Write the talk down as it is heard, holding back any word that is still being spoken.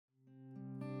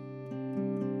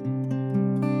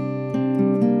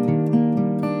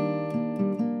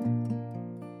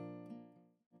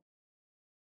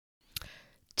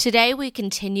Today we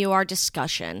continue our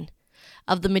discussion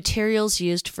of the materials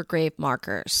used for grave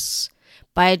markers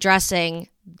by addressing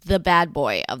the bad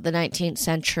boy of the 19th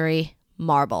century,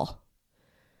 marble.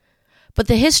 But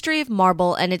the history of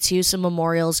marble and its use in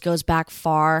memorials goes back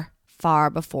far, far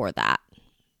before that.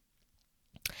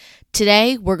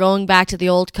 Today, we're going back to the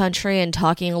old country and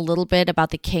talking a little bit about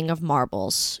the king of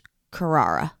marbles,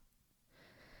 Carrara.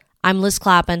 I'm Liz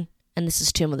Clappin, and this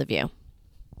is Tomb of the View.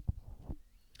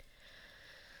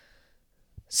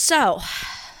 So,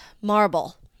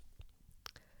 marble.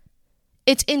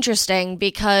 It's interesting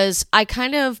because I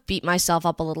kind of beat myself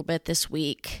up a little bit this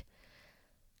week.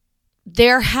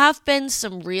 There have been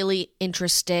some really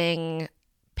interesting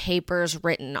papers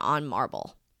written on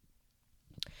marble.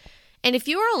 And if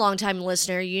you are a longtime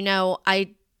listener, you know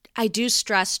I do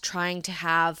stress trying to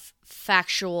have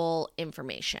factual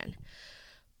information.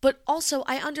 But also,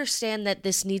 I understand that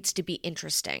this needs to be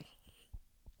interesting.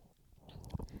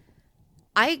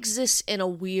 I exist in a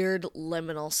weird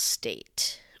liminal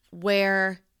state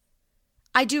where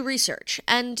I do research,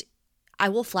 and I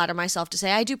will flatter myself to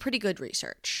say I do pretty good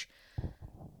research.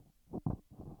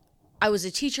 I was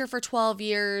a teacher for 12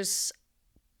 years.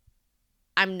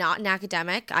 I'm not an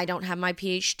academic. I don't have my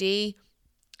PhD.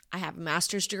 I have a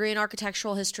master's degree in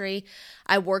architectural history.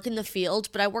 I work in the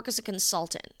field, but I work as a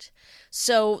consultant.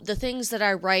 So the things that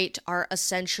I write are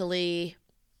essentially,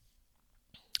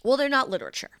 well, they're not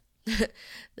literature.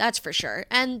 That's for sure.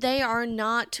 And they are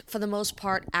not, for the most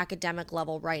part, academic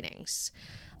level writings.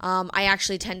 I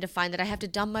actually tend to find that I have to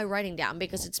dumb my writing down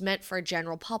because it's meant for a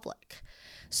general public.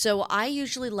 So I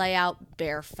usually lay out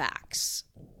bare facts.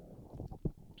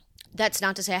 That's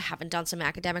not to say I haven't done some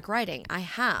academic writing. I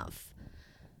have.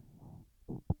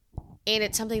 And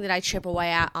it's something that I chip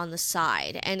away at on the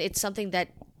side. And it's something that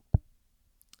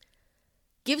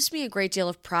gives me a great deal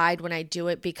of pride when I do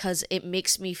it because it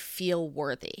makes me feel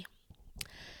worthy.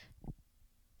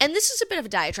 And this is a bit of a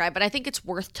diatribe, but I think it's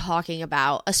worth talking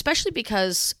about, especially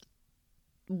because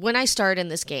when I started in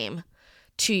this game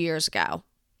 2 years ago,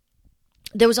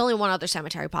 there was only one other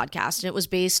cemetery podcast, and it was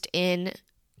based in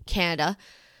Canada.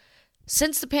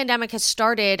 Since the pandemic has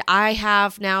started, I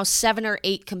have now 7 or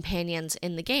 8 companions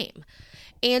in the game.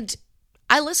 And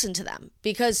I listen to them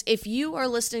because if you are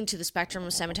listening to the spectrum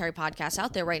of cemetery podcasts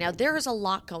out there right now, there is a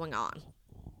lot going on.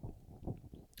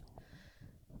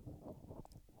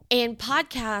 And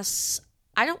podcasts,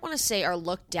 I don't want to say are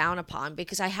looked down upon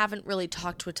because I haven't really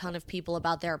talked to a ton of people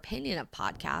about their opinion of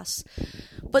podcasts,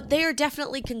 but they are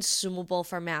definitely consumable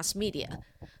for mass media.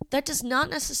 That does not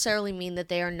necessarily mean that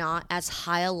they are not as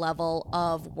high a level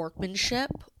of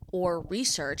workmanship or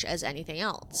research as anything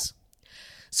else.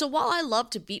 So while I love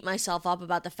to beat myself up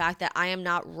about the fact that I am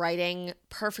not writing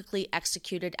perfectly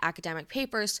executed academic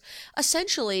papers,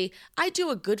 essentially, I do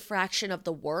a good fraction of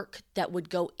the work that would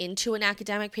go into an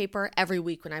academic paper every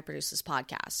week when I produce this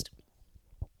podcast.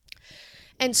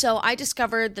 And so I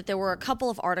discovered that there were a couple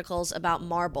of articles about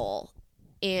marble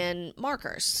in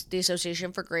Markers, the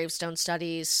Association for Gravestone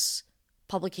Studies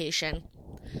publication,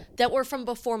 that were from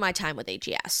before my time with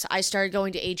AGS. I started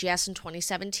going to AGS in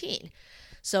 2017.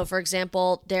 So, for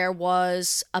example, there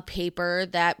was a paper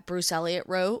that Bruce Elliott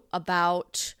wrote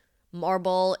about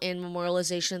marble in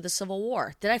memorialization of the Civil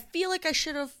War that I feel like I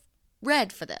should have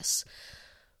read for this.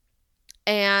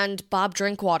 And Bob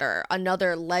Drinkwater,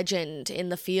 another legend in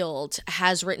the field,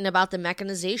 has written about the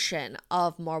mechanization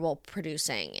of marble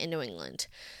producing in New England.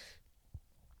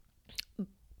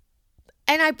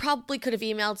 And I probably could have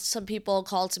emailed some people,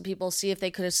 called some people, see if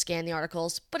they could have scanned the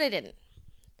articles, but I didn't.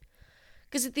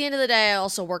 Because at the end of the day, I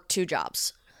also work 2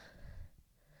 jobs.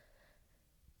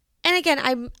 And again,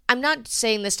 I'm not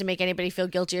saying this to make anybody feel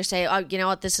guilty or say, oh, you know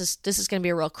what, this is going to be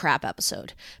a real crap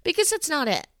episode. Because that's not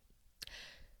it.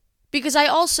 Because I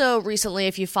also recently,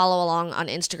 if you follow along on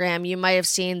Instagram, you might have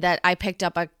seen that I picked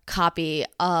up a copy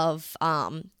of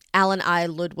Alan I.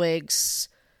 Ludwig's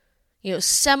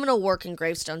seminal work in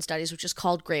gravestone studies, which is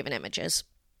called Graven Images,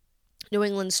 New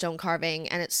England Stone Carving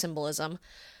and Its Symbolism.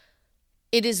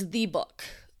 It is the book.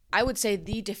 I would say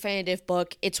the definitive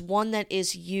book. It's one that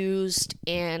is used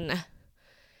in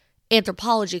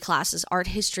anthropology classes, art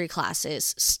history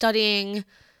classes, studying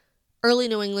early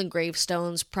New England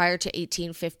gravestones prior to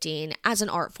 1815 as an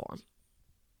art form.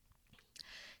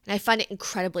 And I find it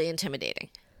incredibly intimidating.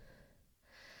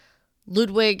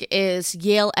 Ludwig is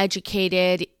Yale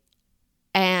educated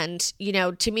and,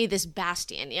 to me, this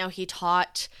bastion, he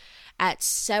taught at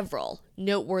several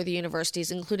noteworthy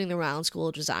universities, including the Rhode Island School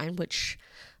of Design, which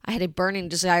I had a burning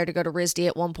desire to go to RISD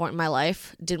at one point in my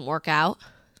life. Didn't work out.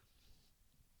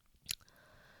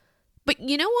 But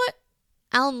you know what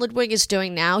Alan Ludwig is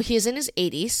doing now? He is in his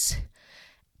 80s,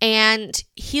 And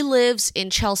he lives in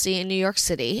Chelsea in New York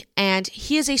City, and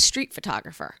he is a street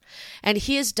photographer. And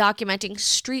he is documenting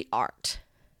street art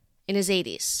in his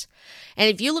 80s. And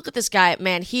if you look at this guy,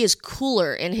 man, he is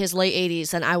cooler in his late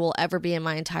 80s than I will ever be in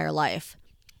my entire life.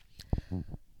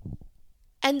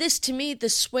 And this, to me, the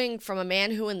swing from a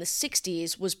man who in the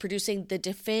 60s was producing the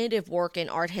definitive work in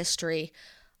art history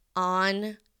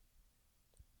on,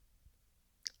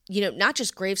 not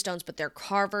just gravestones, but their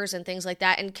carvers and things like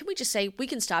that. And can we just say, we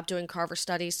can stop doing carver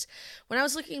studies? When I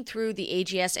was looking through the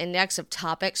AGS index of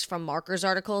topics from Markers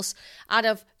articles, out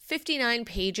of 59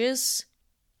 pages,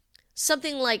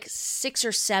 something like 6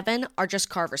 or 7 are just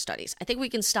carver studies. I think we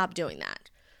can stop doing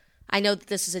that. I know that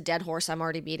this is a dead horse I'm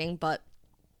already beating, but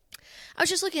I was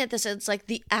just looking at this, and it's like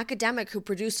the academic who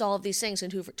produced all of these things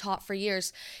and who taught for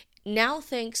years now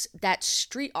thinks that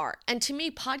street art, and to me,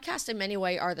 podcasts in many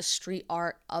ways are the street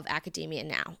art of academia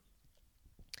now.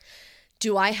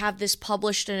 Do I have this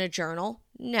published in a journal?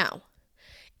 No.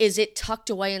 Is it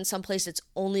tucked away in some place that's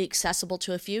only accessible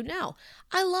to a few? No.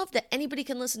 I love that anybody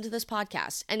can listen to this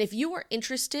podcast. And if you are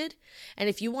interested, and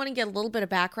if you want to get a little bit of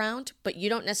background, but you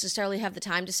don't necessarily have the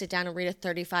time to sit down and read a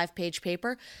 35-page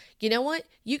paper, you know what?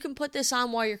 You can put this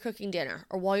on while you're cooking dinner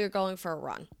or while you're going for a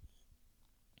run.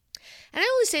 And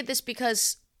I only say this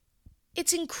because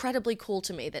it's incredibly cool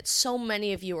to me that so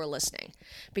many of you are listening,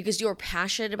 because you are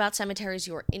passionate about cemeteries,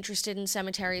 you are interested in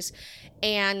cemeteries,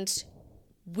 and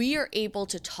we are able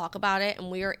to talk about it, and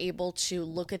we are able to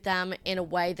look at them in a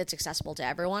way that's accessible to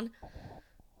everyone.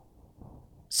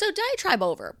 So diatribe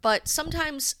over, but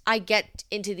sometimes I get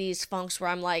into these funks where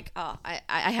I'm like, oh,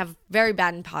 I have very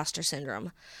bad imposter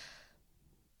syndrome.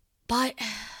 But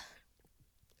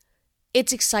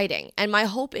it's exciting, and my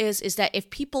hope is that if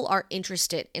people are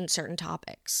interested in certain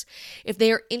topics, if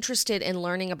they are interested in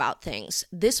learning about things,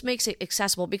 this makes it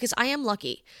accessible, because I am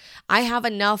lucky. I have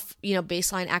enough,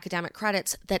 baseline academic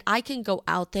credits that I can go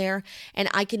out there and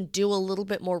I can do a little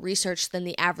bit more research than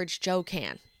the average Joe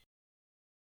can.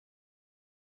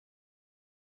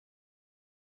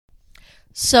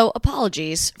 So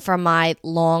apologies for my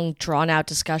long, drawn-out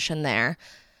discussion there.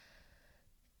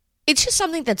 It's just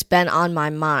something that's been on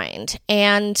my mind,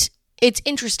 and it's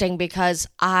interesting because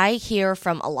I hear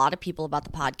from a lot of people about the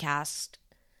podcast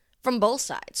from both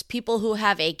sides. People who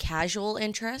have a casual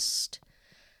interest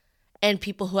and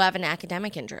people who have an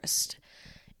academic interest.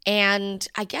 And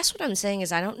I guess what I'm saying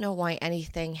is I don't know why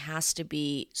anything has to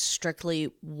be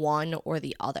strictly one or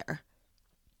the other.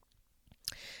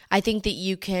 I think that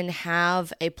you can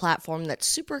have a platform that's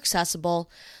super accessible,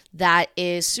 that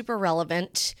is super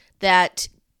relevant, that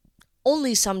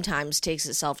only sometimes takes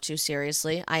itself too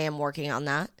seriously. I am working on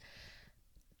that.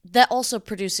 That also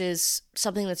produces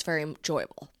something that's very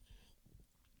enjoyable.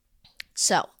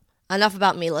 So, enough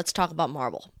about me. Let's talk about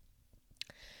marble.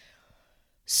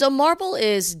 So, marble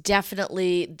is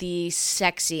definitely the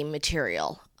sexy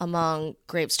material among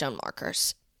gravestone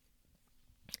markers.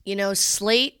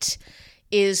 Slate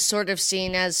is sort of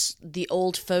seen as the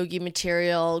old fogey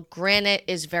material. Granite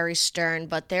is very stern,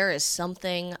 but there is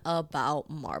something about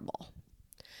marble.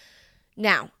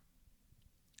 Now,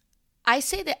 I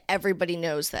say that everybody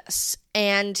knows this,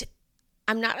 and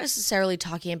I'm not necessarily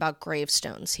talking about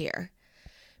gravestones here,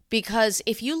 because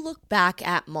if you look back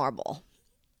at marble,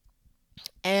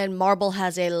 and marble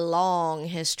has a long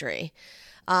history,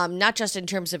 not just in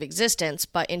terms of existence,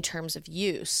 but in terms of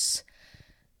use.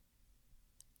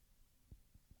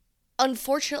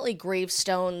 Unfortunately,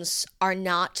 gravestones are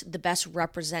not the best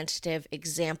representative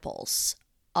examples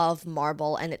of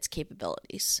marble and its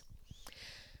capabilities.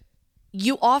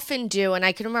 You often do, and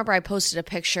I can remember I posted a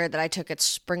picture that I took at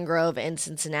Spring Grove in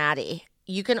Cincinnati.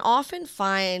 You can often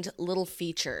find little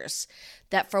features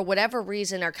that for whatever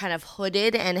reason are kind of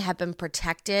hooded and have been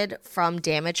protected from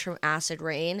damage from acid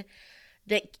rain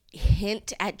that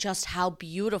hint at just how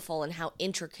beautiful and how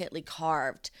intricately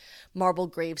carved marble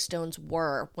gravestones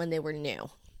were when they were new.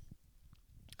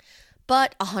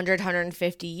 But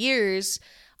 150 years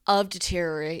of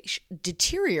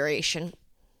deterioration,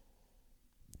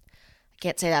 I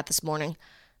can't say that this morning,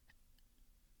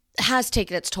 has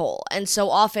taken its toll. And so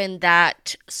often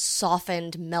that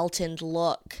softened, melted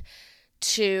look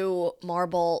to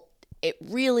marble, it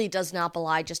really does not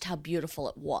belie just how beautiful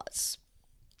it was.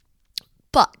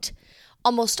 But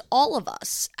almost all of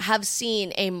us have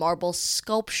seen a marble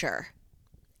sculpture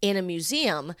in a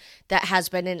museum that has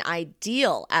been in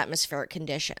ideal atmospheric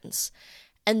conditions.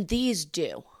 And these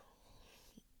do.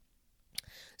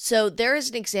 So there is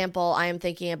an example I am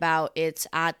thinking about. It's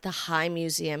at the High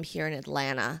Museum here in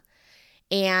Atlanta.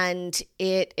 And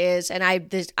it is, and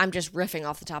I'm just riffing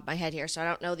off the top of my head here, so I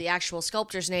don't know the actual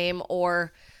sculptor's name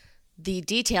or the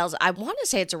details. I want to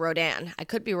say it's a Rodin. I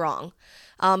could be wrong.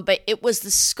 But it was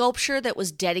the sculpture that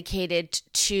was dedicated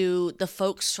to the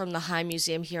folks from the High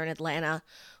Museum here in Atlanta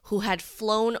who had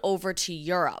flown over to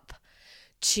Europe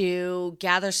to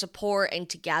gather support and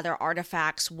to gather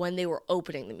artifacts when they were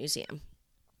opening the museum.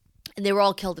 And they were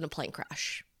all killed in a plane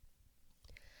crash.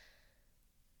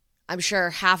 I'm sure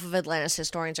half of Atlanta's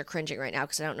historians are cringing right now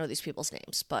because I don't know these people's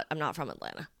names, but I'm not from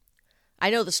Atlanta. I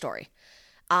know the story.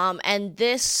 And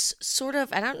this sort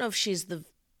of, I don't know if she's the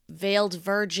veiled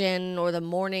virgin or the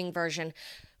mourning version,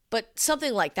 but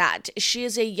something like that. She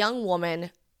is a young woman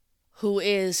who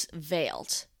is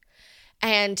veiled.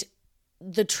 And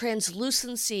the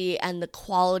translucency and the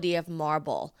quality of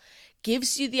marble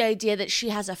gives you the idea that she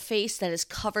has a face that is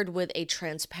covered with a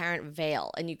transparent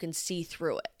veil and you can see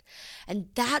through it. And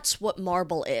that's what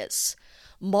marble is.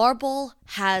 Marble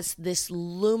has this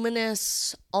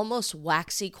luminous, almost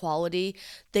waxy quality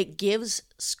that gives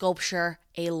sculpture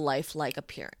a lifelike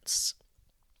appearance.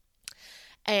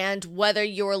 And whether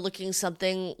you're looking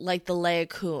something like the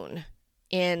Laocoon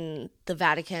in the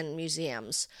Vatican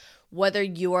museums, whether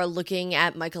you are looking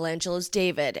at Michelangelo's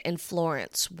David in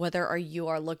Florence, whether you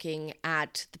are looking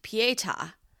at the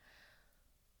Pietà,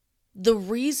 the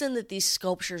reason that these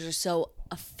sculptures are so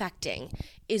affecting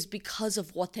is because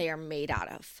of what they are made out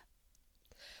of.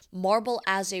 Marble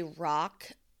as a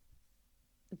rock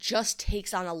just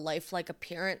takes on a lifelike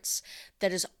appearance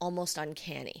that is almost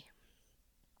uncanny.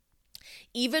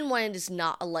 Even when it is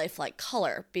not a lifelike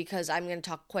color, because I'm going to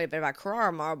talk quite a bit about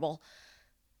Carrara marble,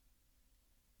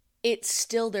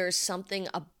 there's something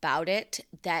about it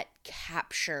that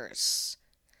captures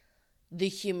the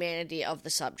humanity of the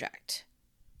subject.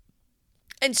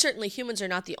 And certainly humans are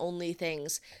not the only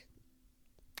things.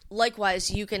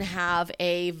 Likewise, you can have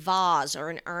a vase or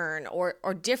an urn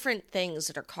or different things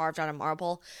that are carved out of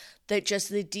marble that just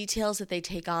the details that they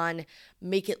take on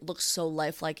make it look so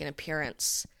lifelike in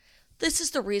appearance. This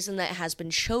is the reason that it has been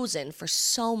chosen for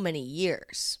so many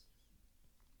years.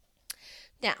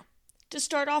 Now, to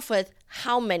start off with,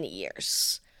 how many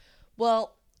years?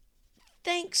 Well,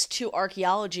 thanks to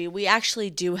archaeology, we actually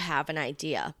do have an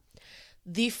idea.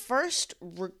 The first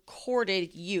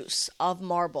recorded use of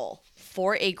marble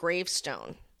for a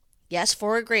gravestone, yes,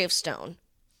 for a gravestone,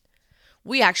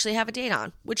 we actually have a date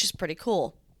on, which is pretty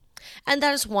cool. And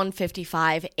that is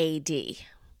 155 AD.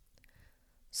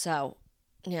 So,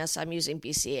 yes, I'm using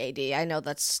BC AD. I know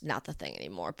that's not the thing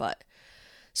anymore, but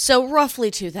so roughly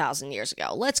 2,000 years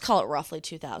ago. Let's call it roughly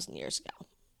 2,000 years ago.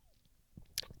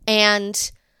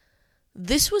 And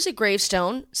this was a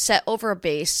gravestone set over a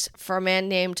base for a man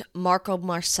named Marco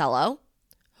Marcello,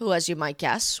 who, as you might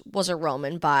guess, was a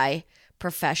Roman by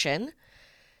profession.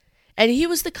 And he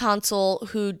was the consul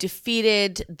who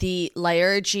defeated the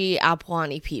Laergi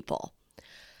Apuani people.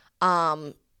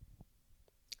 I'm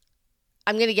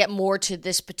going to get more to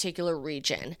this particular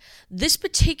region. This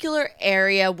particular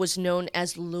area was known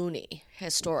as Luni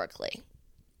historically.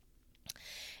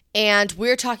 And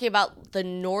we're talking about the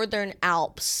Northern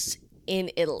Alps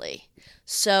in Italy.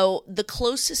 So the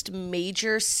closest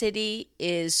major city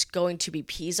is going to be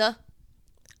Pisa,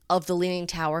 of the Leaning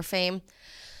Tower fame.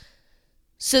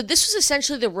 So this was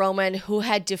essentially the Roman who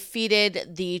had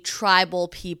defeated the tribal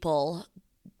people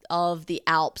of the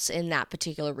Alps in that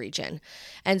particular region.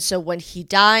 And so when he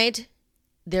died,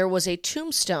 there was a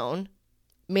tombstone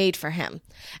made for him.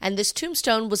 And this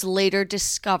tombstone was later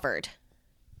discovered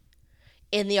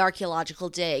in the archaeological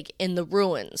dig in the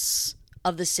ruins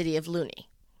of the city of Luni.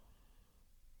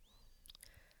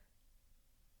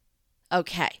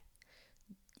 Okay.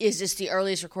 Is this the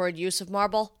earliest recorded use of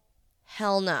marble?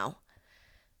 Hell no.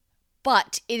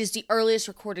 But it is the earliest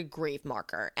recorded grave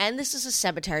marker. And this is a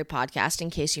cemetery podcast,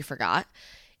 in case you forgot.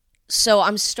 So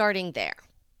I'm starting there.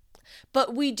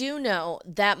 But we do know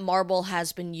that marble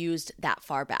has been used that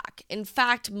far back. In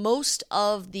fact, most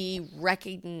of the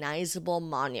recognizable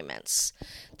monuments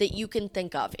that you can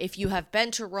think of, if you have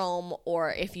been to Rome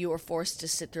or if you were forced to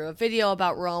sit through a video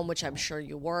about Rome, which I'm sure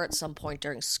you were at some point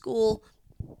during school.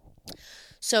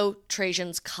 So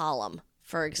Trajan's Column,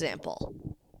 for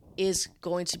example, is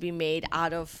going to be made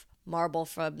out of marble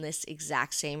from this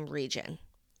exact same region.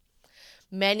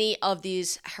 Many of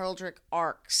these heraldic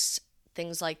arcs,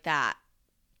 things like that,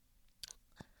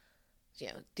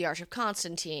 the Arch of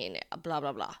Constantine, blah,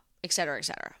 blah, blah, etc.,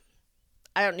 etc.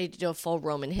 I don't need to do a full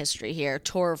Roman history here,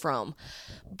 tour of Rome,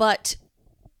 but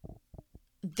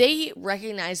they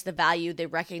recognize the value, they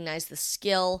recognize the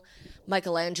skill.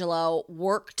 Michelangelo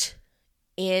worked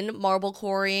in marble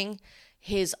quarrying.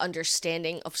 His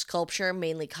understanding of sculpture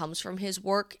mainly comes from his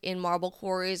work in marble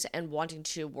quarries and wanting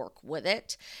to work with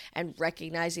it and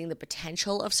recognizing the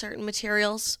potential of certain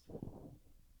materials.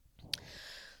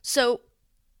 So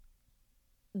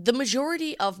the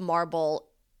majority of marble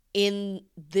in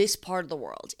this part of the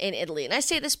world, in Italy, and I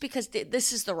say this because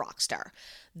this is the rock star,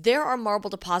 there are marble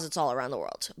deposits all around the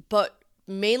world, but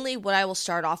mainly what I will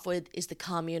start off with is the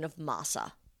commune of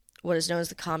Massa, what is known as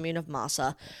the commune of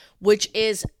Massa, which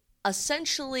is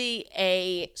essentially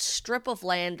a strip of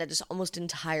land that is almost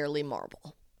entirely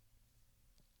marble.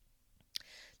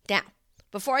 Now,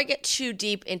 before I get too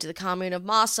deep into the commune of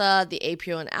Massa, the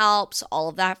Apuan Alps, all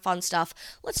of that fun stuff,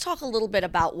 let's talk a little bit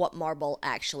about what marble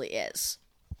actually is.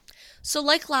 So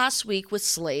like last week with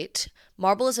slate,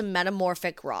 marble is a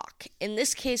metamorphic rock. In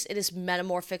this case, it is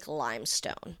metamorphic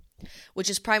limestone, which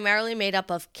is primarily made up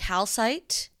of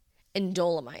calcite and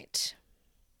dolomite.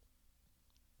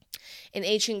 In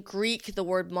ancient Greek, the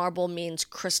word marble means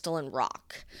crystalline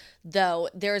rock, though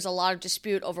there is a lot of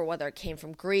dispute over whether it came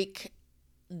from Greek.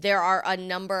 There are a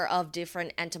number of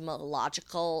different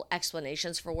etymological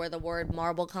explanations for where the word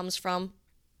marble comes from.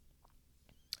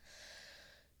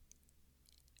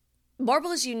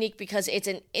 Marble is unique because it's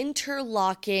an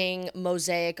interlocking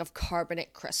mosaic of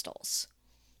carbonate crystals,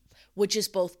 which is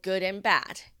both good and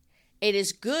bad. It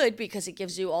is good because it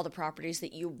gives you all the properties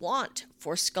that you want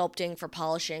for sculpting, for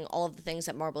polishing, all of the things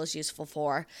that marble is useful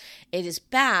for. It is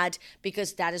bad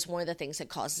because that is one of the things that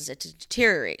causes it to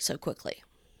deteriorate so quickly.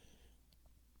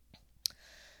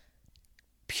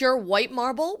 Pure white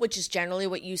marble, which is generally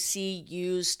what you see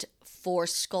used for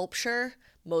sculpture,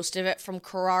 most of it from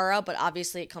Carrara, but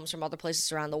obviously it comes from other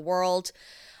places around the world,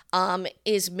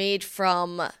 is made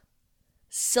from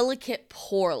silicate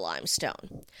pore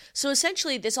limestone. So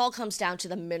essentially, this all comes down to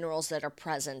the minerals that are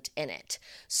present in it.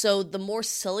 So the more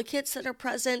silicates that are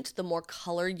present, the more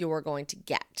color you are going to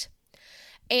get.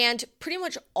 And pretty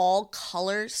much all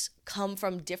colors come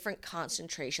from different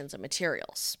concentrations of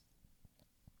materials.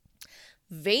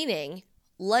 Veining,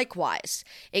 likewise,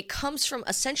 it comes from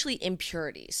essentially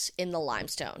impurities in the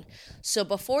limestone. So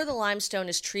before the limestone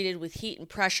is treated with heat and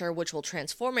pressure, which will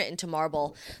transform it into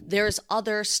marble, there's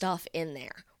other stuff in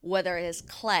there, whether it is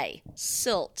clay,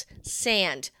 silt,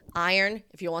 sand, iron,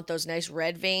 if you want those nice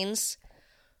red veins,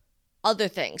 other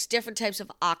things, different types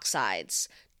of oxides,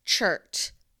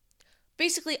 chert,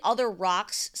 basically other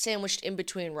rocks sandwiched in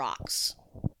between rocks.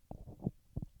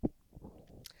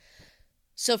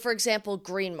 So for example,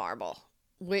 green marble,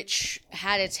 which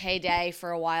had its heyday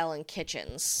for a while in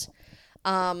kitchens.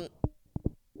 That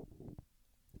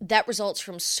results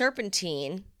from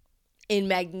serpentine in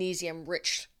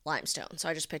magnesium-rich limestone. So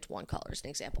I just picked one color as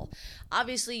an example.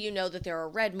 Obviously, you know that there are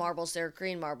red marbles, there are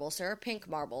green marbles, there are pink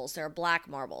marbles, there are black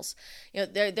marbles. You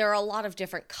know, there are a lot of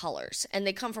different colors, and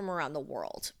they come from around the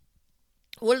world.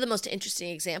 One of the most interesting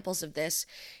examples of this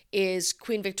is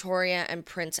Queen Victoria and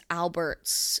Prince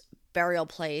Albert's burial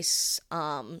place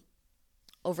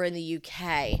over in the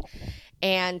UK,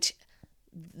 and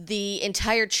the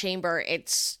entire chamber,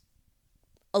 it's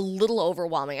a little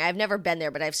overwhelming. I've never been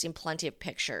there, but I've seen plenty of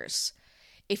pictures.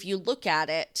 If you look at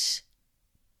it,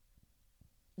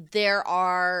 there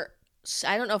are,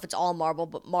 I don't know if it's all marble,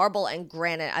 but marble and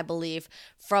granite, I believe,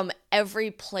 from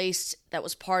every place that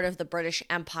was part of the British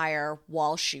Empire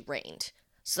while she reigned.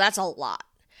 So that's a lot,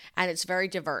 and it's very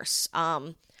diverse.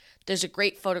 There's a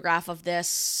great photograph of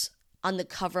this on the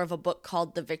cover of a book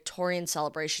called The Victorian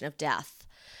Celebration of Death.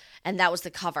 And that was the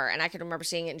cover. And I can remember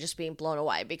seeing it and just being blown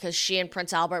away because she and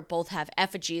Prince Albert both have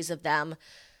effigies of them.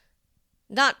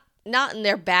 Not in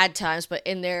their bad times, but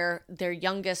in their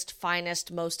youngest,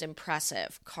 finest, most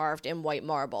impressive, carved in white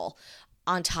marble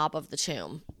on top of the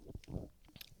tomb.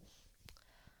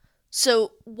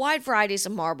 So, wide varieties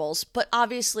of marbles, but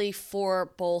obviously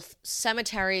for both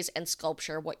cemeteries and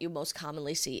sculpture, what you most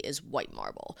commonly see is white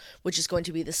marble, which is going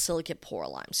to be the silicate pore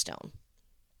limestone.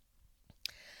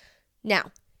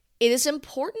 Now, it is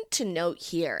important to note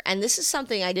here, and this is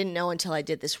something I didn't know until I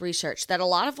did this research, that a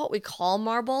lot of what we call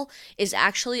marble is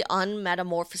actually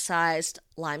unmetamorphosized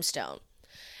limestone.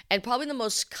 And probably the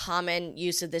most common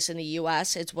use of this in the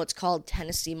U.S. is what's called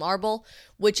Tennessee marble,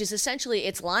 which is essentially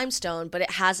it's limestone, but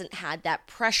it hasn't had that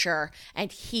pressure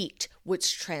and heat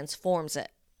which transforms it.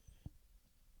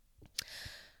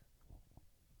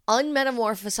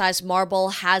 Unmetamorphosized marble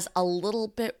has a little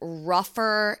bit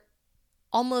rougher,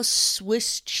 almost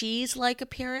Swiss cheese-like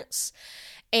appearance,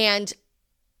 and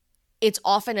it's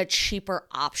often a cheaper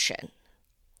option.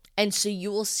 And so you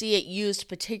will see it used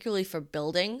particularly for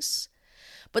buildings.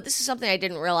 But this is something I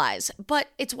didn't realize. But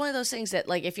it's one of those things that,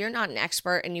 like, if you're not an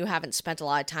expert and you haven't spent a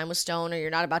lot of time with stone, or you're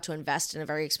not about to invest in a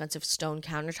very expensive stone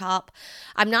countertop,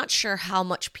 I'm not sure how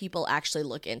much people actually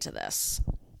look into this.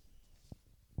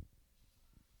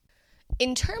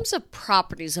 In terms of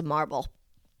properties of marble,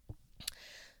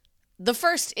 The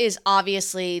first is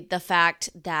obviously the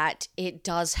fact that it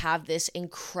does have this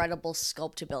incredible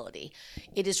sculptability.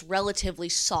 It is relatively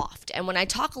soft. And when I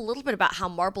talk a little bit about how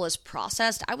marble is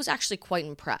processed, I was actually quite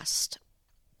impressed.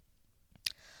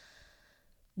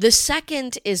 The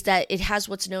second is that it has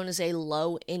what's known as a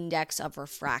low index of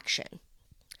refraction.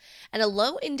 And a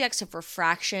low index of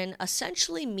refraction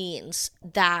essentially means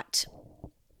that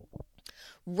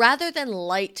rather than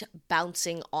light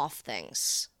bouncing off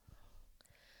things,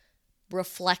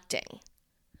 reflecting,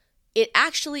 it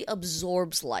actually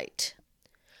absorbs light.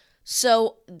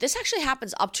 So this actually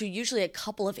happens up to usually a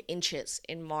couple of inches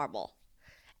in marble.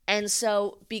 And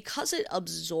so because it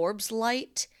absorbs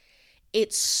light,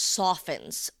 it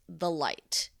softens the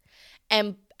light.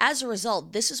 And as a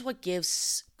result, this is what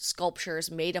gives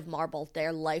sculptures made of marble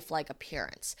their lifelike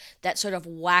appearance, that sort of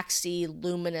waxy,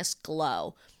 luminous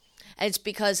glow. And it's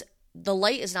because the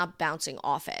light is not bouncing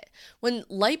off it. When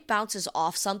light bounces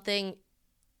off something,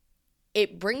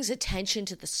 it brings attention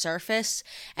to the surface,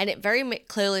 and it very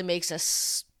clearly makes a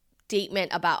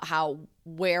statement about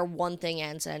where one thing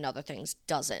ends and another thing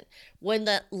doesn't. When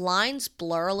the lines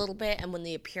blur a little bit and when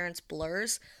the appearance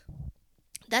blurs,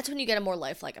 that's when you get a more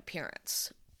lifelike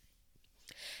appearance.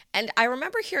 And I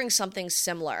remember hearing something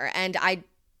similar, and I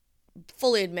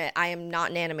fully admit I am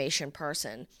not an animation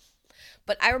person.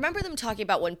 But I remember them talking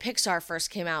about when Pixar first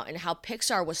came out and how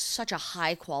Pixar was such a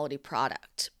high quality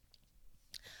product.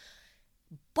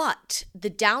 But the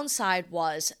downside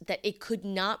was that it could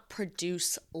not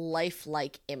produce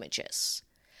lifelike images.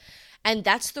 And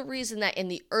that's the reason that in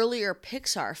the earlier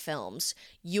Pixar films,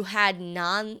 you had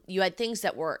things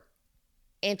that were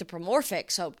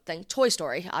anthropomorphic. So think Toy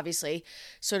Story, obviously,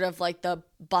 sort of like the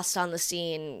bust on the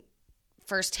scene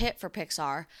first hit for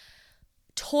Pixar.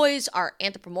 Toys are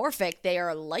anthropomorphic. They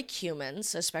are like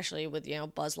humans, especially with,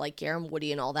 Buzz Lightyear and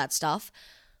Woody and all that stuff.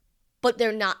 But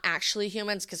they're not actually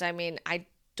humans because, I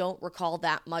don't recall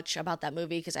that much about that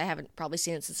movie because I haven't probably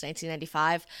seen it since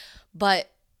 1995.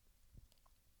 But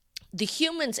the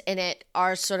humans in it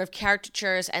are sort of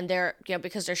caricatures, and they're,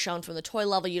 because they're shown from the toy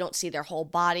level, you don't see their whole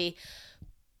body.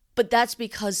 But that's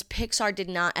because Pixar did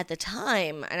not at the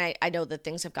time, and I know that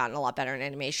things have gotten a lot better in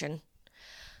animation,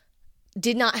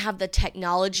 did not have the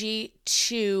technology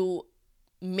to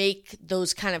make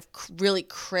those kind of really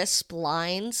crisp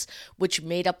lines, which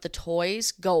made up the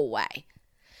toys, go away.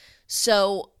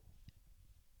 So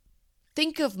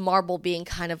think of marble being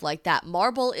kind of like that.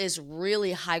 Marble is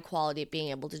really high quality at being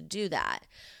able to do that.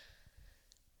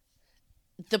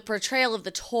 The portrayal of the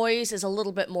toys is a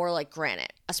little bit more like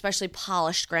granite, especially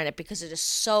polished granite, because it is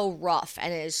so rough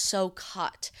and it is so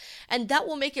cut. And that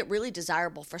will make it really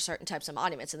desirable for certain types of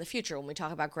monuments in the future when we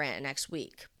talk about granite next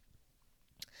week.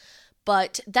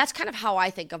 But that's kind of how I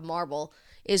think of marble.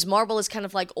 Marble is kind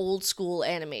of like old school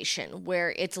animation,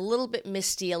 where it's a little bit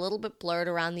misty, a little bit blurred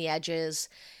around the edges.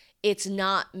 It's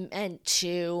not meant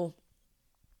to...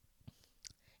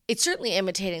 It's certainly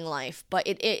imitating life, but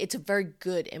it's a very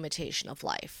good imitation of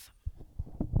life.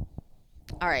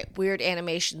 All right, weird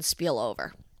animation spiel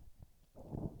over.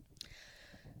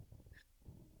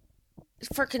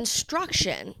 For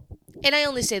construction, and I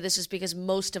only say this is because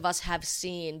most of us have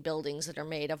seen buildings that are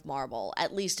made of marble,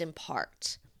 at least in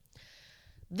part.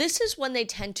 This is when they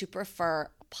tend to prefer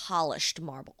polished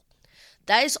marble.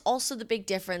 That is also the big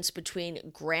difference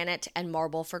between granite and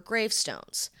marble for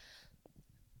gravestones.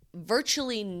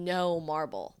 Virtually no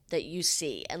marble that you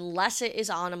see, unless it is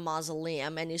on a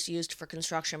mausoleum and is used for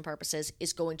construction purposes,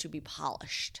 is going to be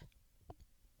polished.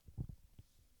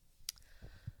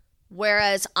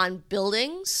 Whereas on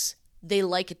buildings, they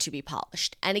like it to be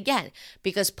polished. And again,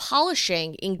 because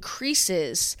polishing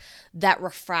increases that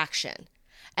refraction.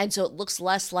 And so it looks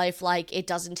less lifelike, it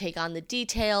doesn't take on the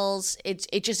details,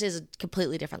 it just is a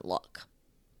completely different look.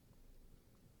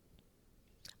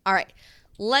 All right.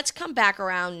 Let's come back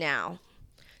around now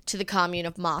to the commune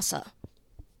of Massa,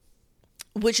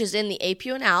 which is in the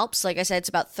Apuan Alps. Like I said, it's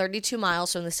about 32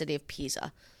 miles from the city of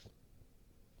Pisa.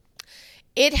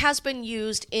 It has been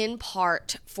used in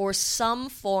part for some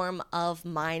form of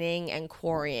mining and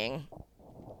quarrying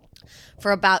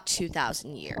for about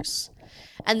 2,000 years.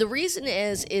 And the reason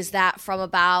is that from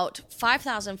about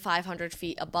 5,500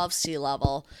 feet above sea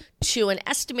level to an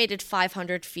estimated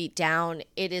 500 feet down,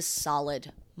 it is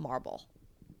solid marble.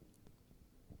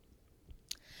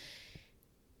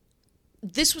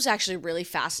 This was actually really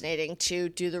fascinating to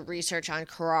do the research on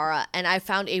Carrara, and I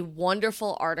found a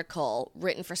wonderful article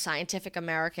written for Scientific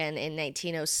American in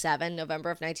 1907,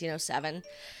 November of 1907,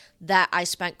 that I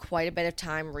spent quite a bit of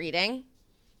time reading.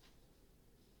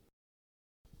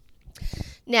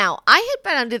 Now, I had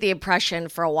been under the impression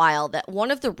for a while that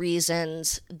one of the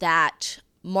reasons that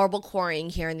marble quarrying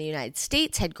here in the United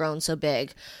States had grown so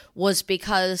big was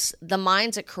because the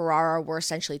mines at Carrara were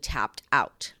essentially tapped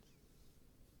out.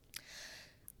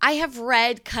 I have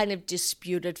read kind of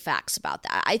disputed facts about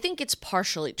that. I think it's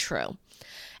partially true.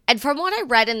 And from what I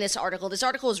read in this article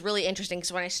was really interesting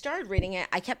because when I started reading it,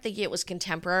 I kept thinking it was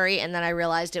contemporary, and then I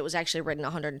realized it was actually written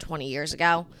 120 years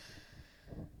ago,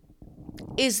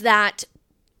 is that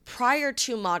prior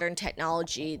to modern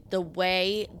technology, the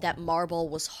way that marble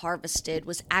was harvested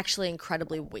was actually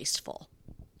incredibly wasteful.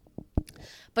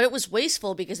 But it was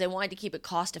wasteful because they wanted to keep it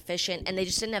cost efficient, and they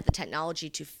just didn't have the technology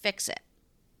to fix it.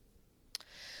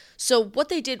 So what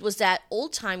they did was that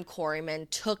old-time quarrymen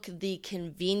took the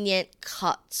convenient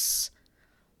cuts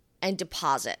and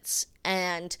deposits,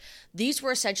 and these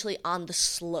were essentially on the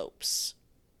slopes.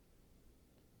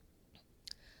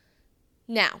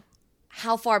 Now,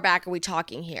 how far back are we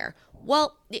talking here?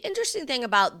 Well, the interesting thing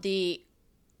about the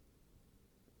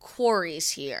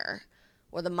quarries here,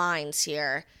 or the mines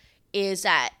here, is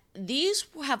that these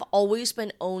have always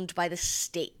been owned by the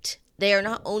state. They are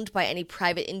not owned by any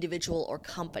private individual or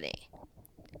company.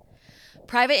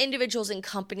 Private individuals and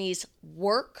companies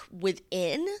work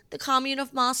within the commune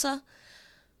of Massa.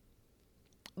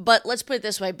 But let's put it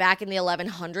this way, back in the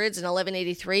 1100s, in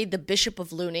 1183, the Bishop of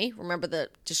Cluny, remember the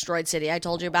destroyed city I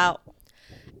told you about,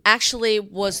 actually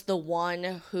was the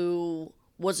one who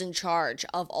was in charge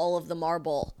of all of the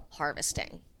marble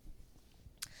harvesting.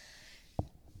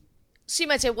 So you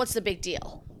might say, what's the big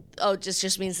deal? Oh, this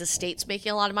just means the state's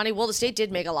making a lot of money? Well, the state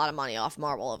did make a lot of money off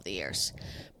marble over the years.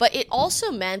 But it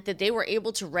also meant that they were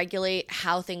able to regulate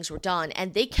how things were done,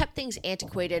 and they kept things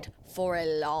antiquated for a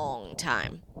long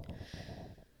time.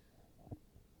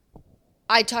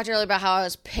 I talked earlier about how I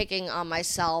was picking on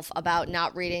myself about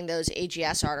not reading those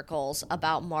AGS articles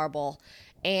about marble.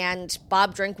 And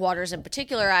Bob Drinkwaters in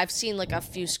particular, I've seen like a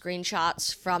few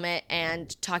screenshots from it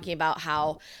and talking about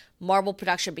how marble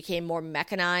production became more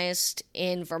mechanized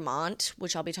in Vermont,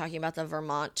 which I'll be talking about the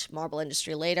Vermont marble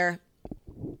industry later.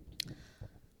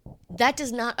 That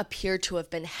does not appear to have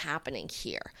been happening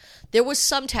here. There was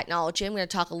some technology. I'm going to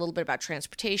talk a little bit about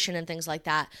transportation and things like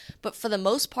that. But for the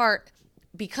most part,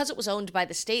 because it was owned by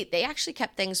the state, they actually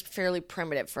kept things fairly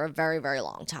primitive for a very, very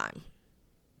long time.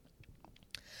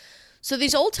 So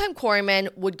these old-time quarrymen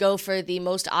would go for the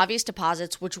most obvious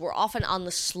deposits, which were often on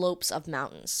the slopes of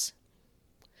mountains.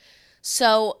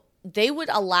 So they would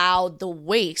allow the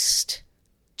waste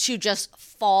to just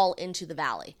fall into the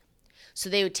valley. So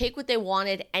they would take what they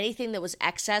wanted, anything that was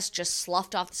excess just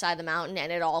sloughed off the side of the mountain,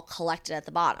 and it all collected at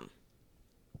the bottom.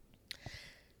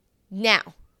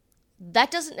 Now,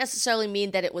 that doesn't necessarily mean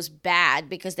that it was bad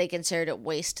because they considered it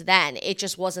waste then. It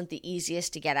just wasn't the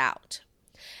easiest to get out.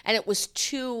 And it was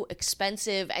too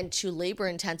expensive and too labor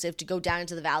intensive to go down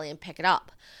into the valley and pick it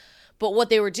up. But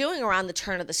what they were doing around the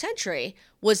turn of the century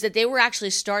was that they were actually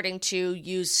starting to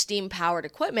use steam-powered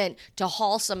equipment to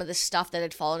haul some of the stuff that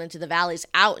had fallen into the valleys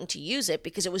out and to use it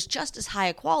because it was just as high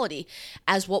a quality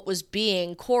as what was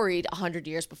being quarried 100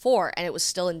 years before, and it was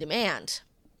still in demand.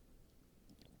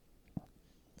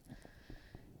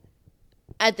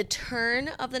 At the turn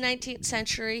of the 19th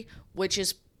century, which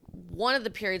is one of the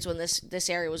periods when this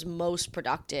area was most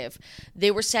productive,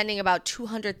 they were sending about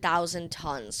 200,000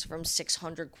 tons from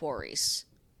 600 quarries.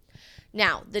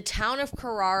 Now, the town of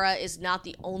Carrara is not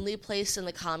the only place in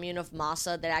the commune of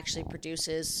Massa that actually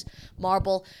produces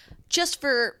marble. Just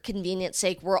for convenience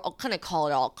sake, we're going to call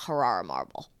it all Carrara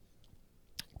marble.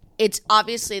 It's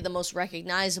obviously the most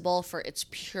recognizable for its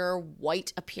pure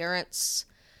white appearance.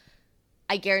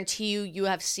 I guarantee you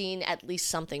have seen at least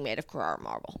something made of Carrara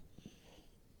marble.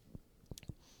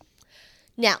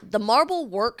 Now, the marble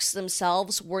works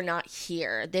themselves were not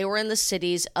here. They were in the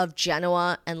cities of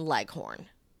Genoa and Leghorn.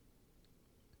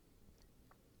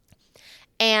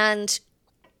 And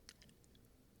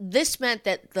this meant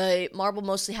that the marble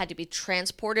mostly had to be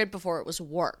transported before it was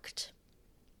worked.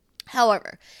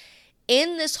 However,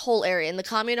 in this whole area, in the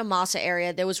commune of Massa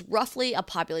area, there was roughly a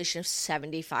population of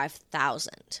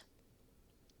 75,000.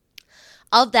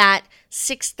 Of that,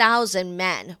 6,000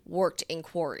 men worked in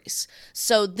quarries.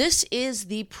 So this is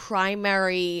the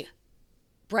primary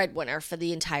breadwinner for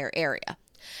the entire area.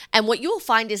 And what you will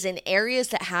find is in areas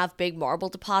that have big marble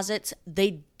deposits,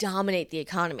 they dominate the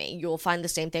economy. You will find the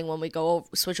same thing when we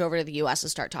switch over to the U.S.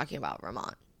 and start talking about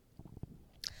Vermont.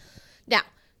 Now,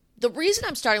 the reason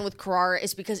I'm starting with Carrara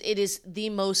is because it is the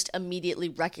most immediately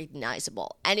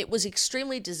recognizable, and it was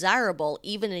extremely desirable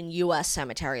even in U.S.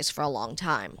 cemeteries for a long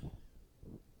time.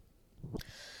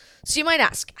 So you might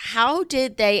ask, how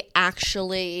did they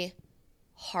actually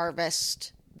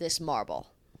harvest this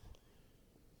marble?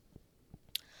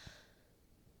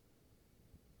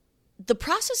 The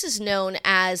process is known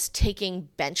as taking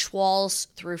bench walls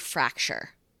through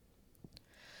fracture.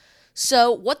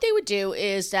 So what they would do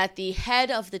is that the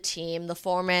head of the team, the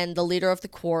foreman, the leader of the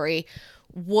quarry,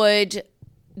 would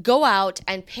go out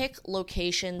and pick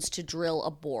locations to drill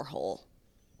a borehole.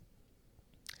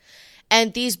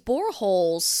 And these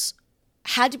boreholes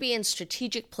had to be in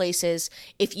strategic places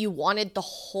if you wanted the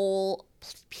whole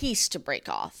piece to break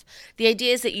off. The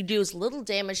idea is that you do as little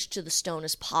damage to the stone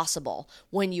as possible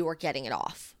when you are getting it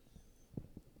off.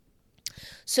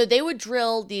 So they would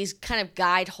drill these kind of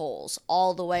guide holes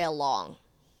all the way along.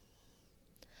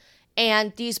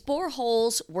 And these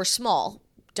boreholes were small,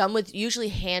 done with usually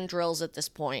hand drills at this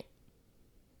point.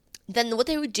 Then what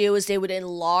they would do is they would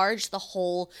enlarge the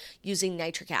hole using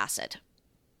nitric acid.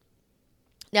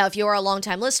 Now, if you are a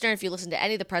long-time listener, if you listen to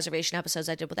any of the preservation episodes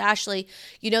I did with Ashley,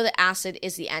 you know that acid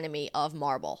is the enemy of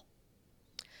marble.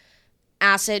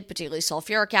 Acid, particularly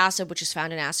sulfuric acid, which is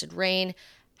found in acid rain,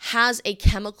 has a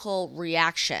chemical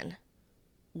reaction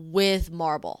with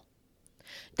marble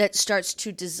that starts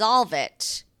to dissolve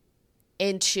it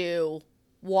into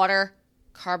water,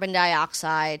 carbon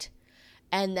dioxide,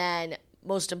 and then,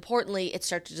 most importantly, it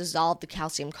starts to dissolve the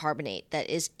calcium carbonate that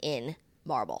is in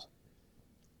marble.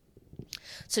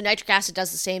 So nitric acid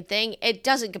does the same thing. It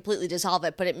doesn't completely dissolve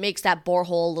it, but it makes that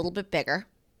borehole a little bit bigger.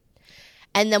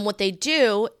 And then what they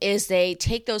do is they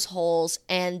take those holes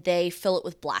and they fill it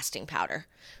with blasting powder.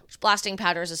 Which blasting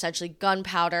powder is essentially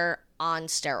gunpowder on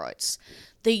steroids.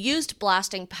 They used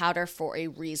blasting powder for a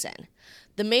reason.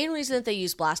 The main reason that they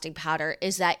use blasting powder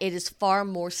is that it is far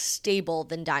more stable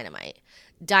than dynamite.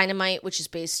 Dynamite, which is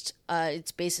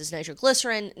its base is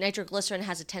nitroglycerin. Nitroglycerin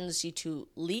has a tendency to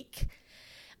leak,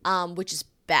 which is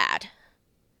bad.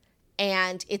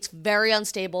 And it's very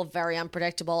unstable, very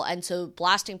unpredictable, and so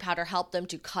blasting powder helped them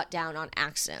to cut down on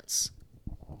accidents.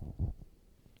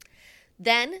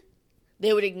 Then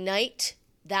they would ignite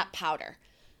that powder.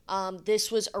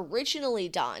 This was originally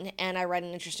done, and I read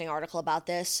an interesting article about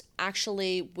this,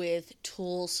 actually with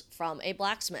tools from a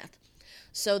blacksmith.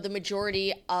 So the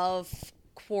majority of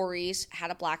quarries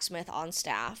had a blacksmith on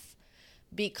staff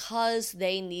because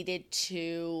they needed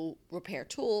to repair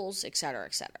tools, etc.,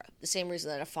 etc. The same reason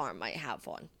that a farm might have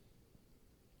one.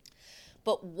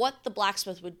 But what the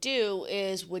blacksmith would do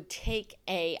is would take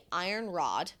a iron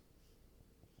rod,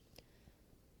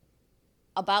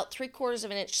 about 3/4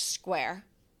 of an inch square,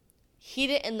 heat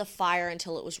it in the fire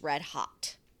until it was red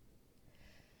hot.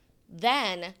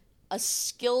 Then a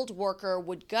skilled worker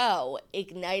would go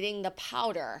igniting the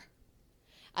powder.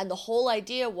 And the whole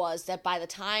idea was that by the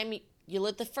time you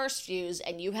lit the first fuse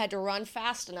and you had to run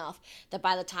fast enough that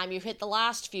by the time you hit the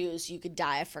last fuse, you could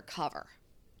dive for cover.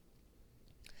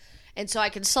 And so I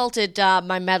consulted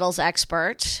my metals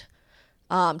expert,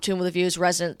 Tune with a View's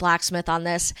resident blacksmith on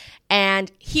this,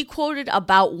 and he quoted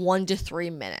about 1 to 3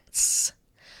 minutes.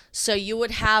 So you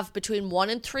would have between 1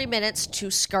 and 3 minutes to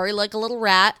scurry like a little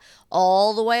rat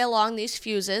all the way along these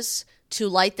fuses to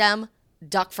light them,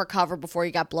 duck for cover before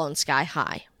you got blown sky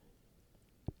high.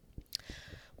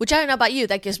 Which I don't know about you,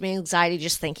 that gives me anxiety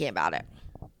just thinking about it.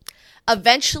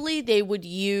 Eventually they would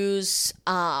use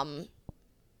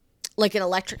like an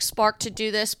electric spark to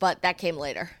do this, but that came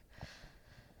later.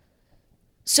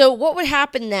 So what would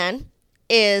happen then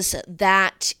is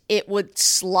that it would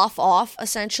slough off,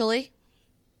 essentially.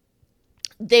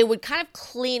 They would kind of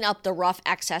clean up the rough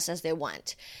excess as they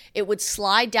went. It would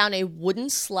slide down a wooden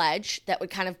sledge that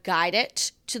would kind of guide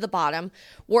it to the bottom,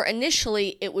 where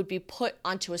initially it would be put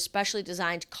onto a specially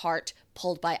designed cart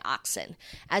pulled by oxen,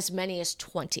 as many as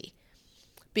 20.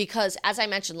 Because, as I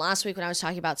mentioned last week when I was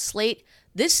talking about slate,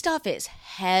 this stuff is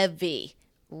heavy,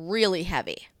 really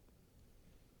heavy.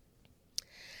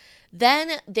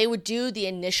 Then they would do the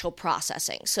initial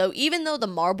processing. So even though the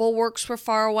marble works were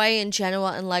far away in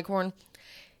Genoa and Leghorn,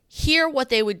 here what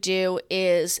they would do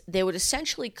is they would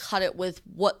essentially cut it with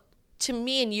what to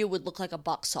me and you would look like a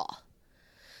buck saw.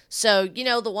 So, you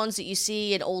know, the ones that you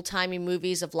see in old-timey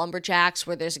movies of lumberjacks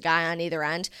where there's a guy on either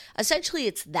end, essentially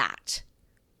it's that.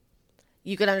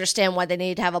 You can understand why they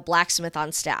need to have a blacksmith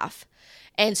on staff.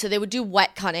 And so they would do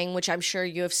wet cutting, which I'm sure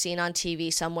you have seen on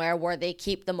TV somewhere, where they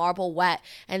keep the marble wet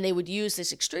and they would use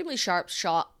this extremely sharp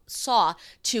saw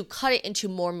to cut it into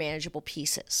more manageable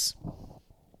pieces.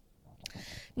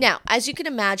 Now, as you can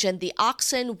imagine, the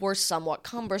oxen were somewhat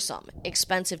cumbersome,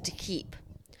 expensive to keep.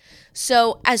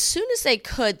 So as soon as they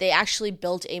could, they actually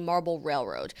built a marble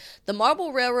railroad. The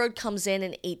marble railroad comes in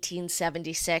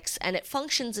 1876, and it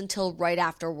functions until right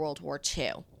after World War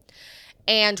II.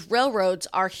 And railroads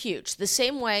are huge. The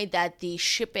same way that the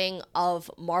shipping of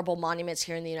marble monuments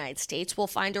here in the United States will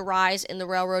find a rise in the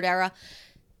railroad era,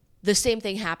 the same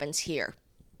thing happens here.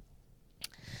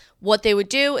 What they would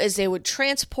do is they would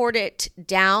transport it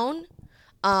down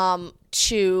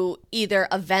to either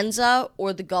Avenza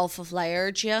or the Gulf of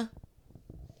Laurgia,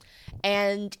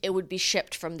 and it would be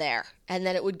shipped from there. And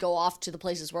then it would go off to the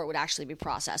places where it would actually be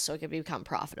processed so it could become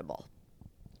profitable.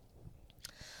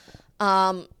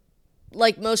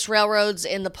 Like most railroads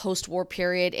in the post-war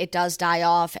period, it does die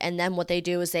off. And then what they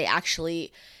do is they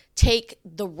actually take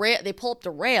they pull up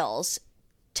the rails,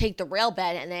 take the rail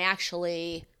bed, and they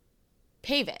actually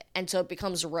pave it. And so it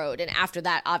becomes a road. And after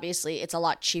that, obviously, it's a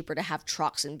lot cheaper to have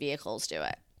trucks and vehicles do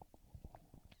it.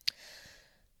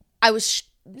 I was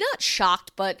not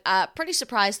shocked, but pretty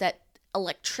surprised that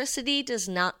electricity does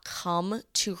not come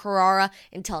to Carrara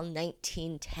until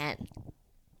 1910.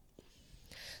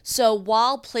 So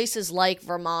while places like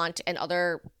Vermont and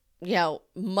other,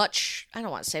 much, I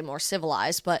don't want to say more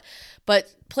civilized, but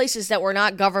places that were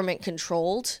not government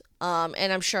controlled,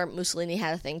 and I'm sure Mussolini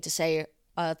had a thing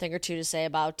or two to say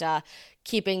about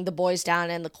keeping the boys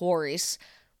down in the quarries.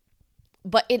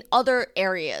 But in other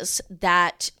areas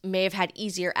that may have had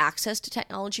easier access to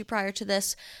technology prior to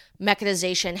this,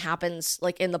 mechanization happens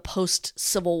like in the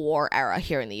post-Civil War era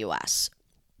here in the U.S.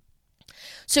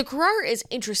 So Carrara is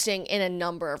interesting in a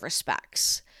number of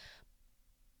respects.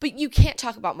 But you can't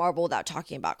talk about Marble without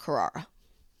talking about Carrara.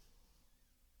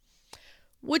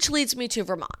 Which leads me to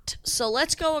Vermont. So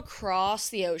let's go across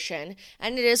the ocean,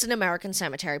 and it is an American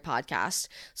Cemetery podcast.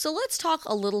 So let's talk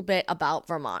a little bit about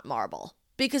Vermont marble,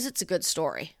 because it's a good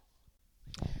story.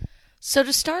 So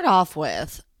to start off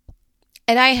with,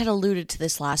 and I had alluded to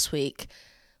this last week,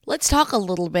 let's talk a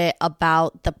little bit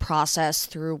about the process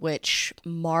through which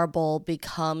marble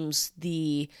becomes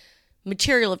the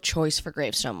material of choice for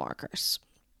gravestone markers.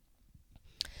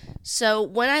 So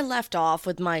when I left off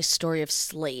with my story of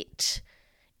slate,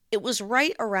 it was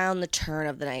right around the turn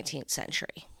of the 19th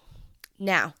century.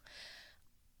 Now,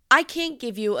 I can't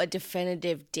give you a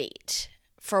definitive date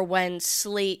for when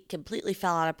slate completely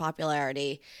fell out of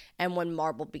popularity and when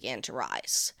marble began to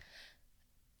rise.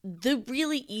 The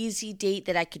really easy date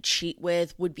that I could cheat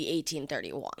with would be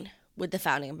 1831, with the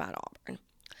founding of Mount Auburn.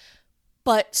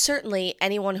 But certainly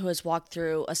anyone who has walked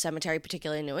through a cemetery,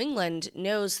 particularly in New England,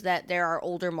 knows that there are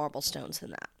older marble stones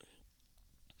than that.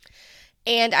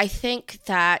 And I think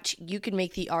that you can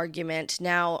make the argument,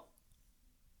 now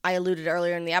I alluded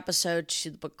earlier in the episode to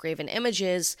the book Graven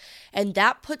Images, and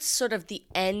that puts sort of the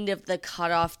end of the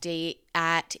cutoff date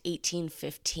at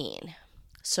 1815.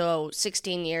 So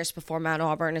 16 years before Mount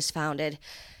Auburn is founded.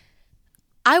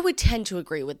 I would tend to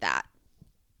agree with that.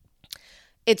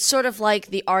 It's sort of like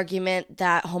the argument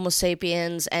that Homo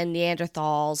sapiens and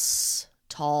Neanderthals,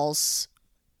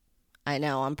 I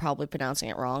know I'm probably pronouncing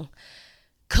it wrong,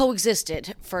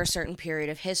 coexisted for a certain period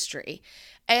of history.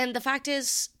 And the fact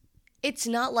is, it's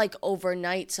not like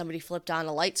overnight somebody flipped on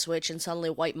a light switch and suddenly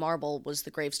white marble was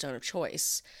the gravestone of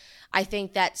choice. I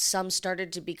think that some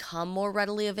started to become more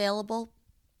readily available,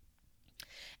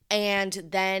 and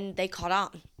then they caught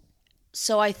on.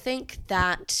 So I think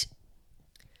that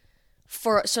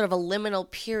for sort of a liminal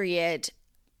period,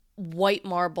 white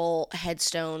marble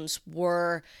headstones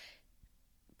were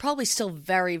probably still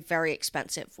very, very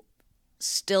expensive,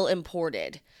 still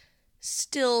imported,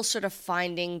 still sort of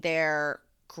finding their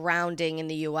grounding in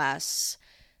the U.S.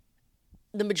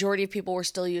 The majority of people were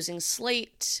still using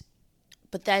slate,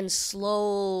 but then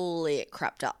slowly it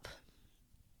crept up.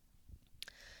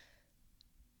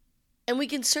 And we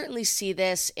can certainly see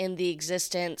this in the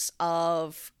existence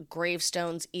of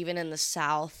gravestones even in the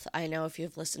South. I know if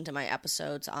you've listened to my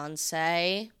episodes on,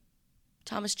 say,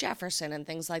 Thomas Jefferson and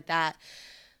things like that,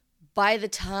 by the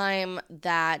time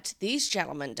that these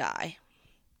gentlemen die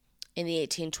in the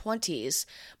 1820s,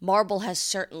 marble has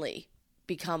certainly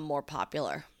become more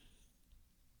popular.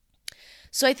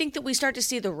 So I think that we start to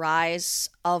see the rise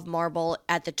of marble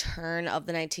at the turn of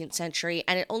the 19th century,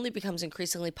 and it only becomes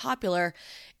increasingly popular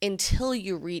until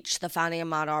you reach the founding of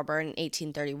Mount Auburn in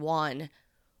 1831,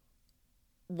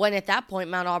 when at that point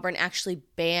Mount Auburn actually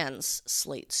bans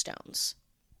slate stones.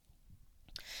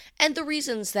 And the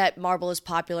reasons that marble is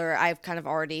popular, I've kind of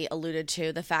already alluded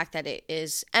to. The fact that it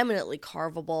is eminently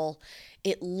carvable.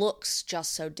 It looks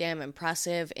just so damn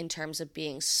impressive in terms of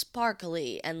being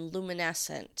sparkly and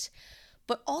luminescent,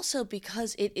 but also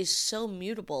because it is so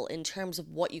mutable in terms of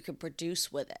what you can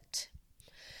produce with it.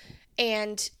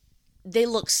 And they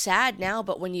look sad now,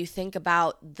 but when you think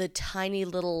about the tiny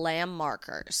little lamb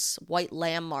markers, white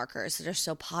lamb markers that are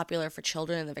so popular for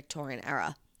children in the Victorian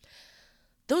era,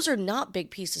 those are not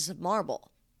big pieces of marble.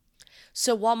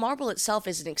 So while marble itself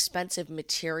is an expensive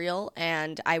material,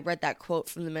 and I read that quote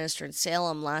from the minister in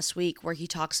Salem last week where he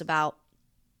talks about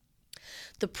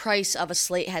the price of a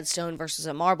slate headstone versus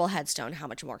a marble headstone, how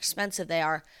much more expensive they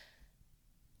are.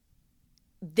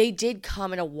 They did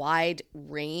come in a wide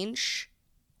range.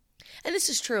 And this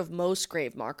is true of most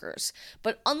grave markers.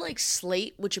 But unlike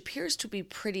slate, which appears to be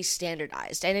pretty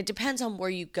standardized, and it depends on where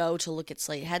you go to look at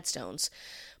slate headstones,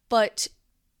 but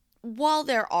while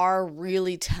there are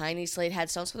really tiny slate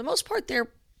headstones, for the most part,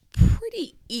 they're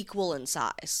pretty equal in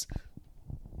size.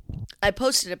 I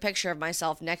posted a picture of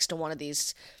myself next to one of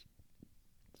these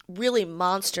really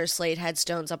monster slate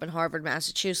headstones up in Harvard,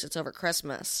 Massachusetts over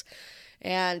Christmas.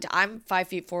 And I'm 5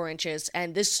 feet 4 inches,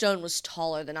 and this stone was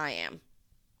taller than I am.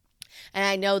 And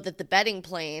I know that the bedding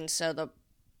plane,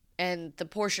 and the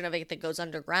portion of it that goes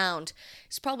underground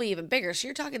is probably even bigger. So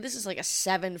you're talking, this is like a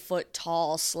 7-foot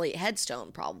tall slate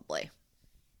headstone, probably.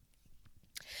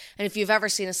 And if you've ever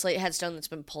seen a slate headstone that's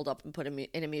been pulled up and put in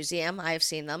a museum, I have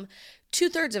seen them.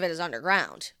 2/3 of it is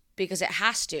underground because it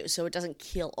has to, so it doesn't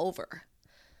keel over.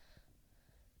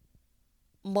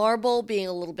 Marble being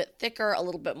a little bit thicker, a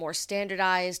little bit more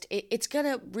standardized, it's going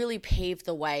to really pave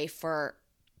the way for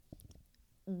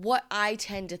what I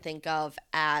tend to think of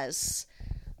as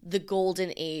the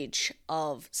golden age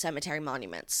of cemetery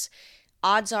monuments.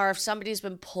 Odds are if somebody's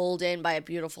been pulled in by a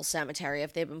beautiful cemetery,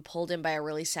 if they've been pulled in by a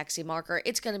really sexy marker,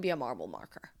 it's going to be a marble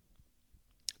marker.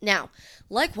 Now,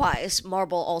 likewise,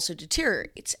 marble also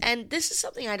deteriorates. And this is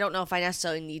something I don't know if I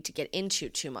necessarily need to get into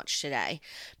too much today,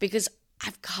 because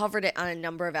I've covered it on a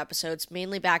number of episodes,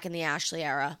 mainly back in the Ashley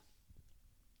era.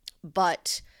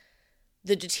 But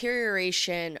the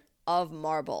deterioration of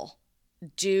marble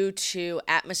due to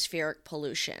atmospheric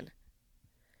pollution,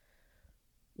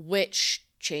 which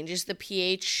changes the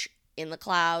pH in the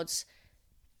clouds,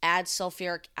 adds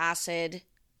sulfuric acid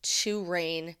to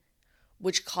rain,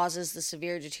 which causes the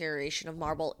severe deterioration of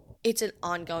marble. It's an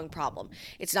ongoing problem.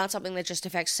 It's not something that just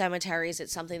affects cemeteries.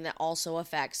 It's something that also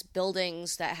affects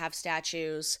buildings that have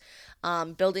statues,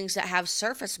 buildings that have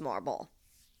surface marble.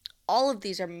 All of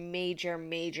these are major,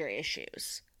 major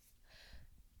issues.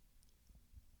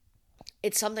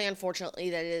 It's something,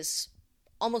 unfortunately, that is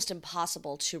almost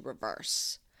impossible to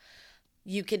reverse.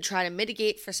 You can try to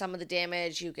mitigate for some of the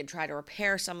damage. You can try to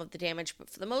repair some of the damage.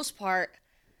 But for the most part,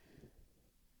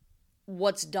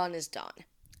 what's done is done.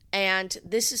 And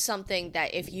this is something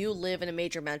that if you live in a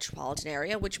major metropolitan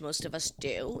area, which most of us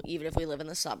do, even if we live in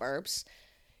the suburbs,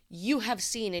 you have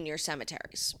seen in your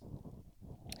cemeteries.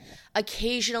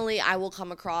 Occasionally, I will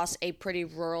come across a pretty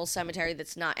rural cemetery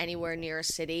that's not anywhere near a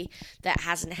city that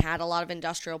hasn't had a lot of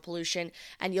industrial pollution,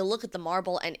 and you'll look at the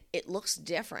marble and it looks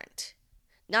different.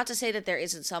 Not to say that there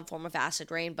isn't some form of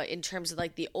acid rain, but in terms of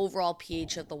like the overall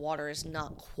pH of the water is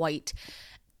not quite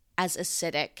as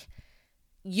acidic.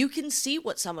 You can see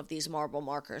what some of these marble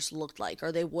markers looked like,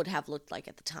 or they would have looked like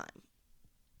at the time.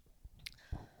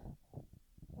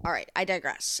 All right, I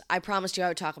digress. I promised you I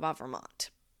would talk about Vermont.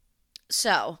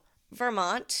 So,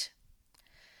 Vermont,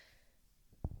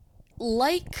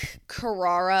 like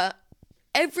Carrara,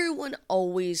 everyone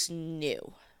always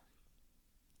knew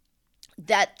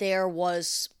that there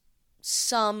was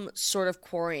some sort of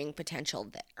quarrying potential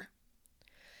there.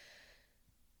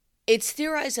 It's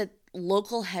theorized that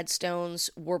local headstones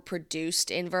were produced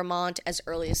in Vermont as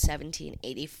early as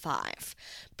 1785,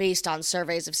 based on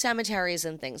surveys of cemeteries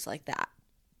and things like that.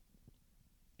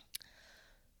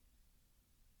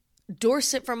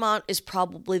 Dorset, Vermont is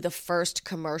probably the first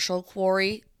commercial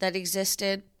quarry that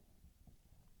existed.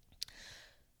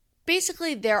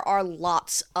 Basically, there are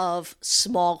lots of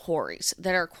small quarries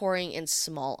that are quarrying in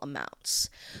small amounts.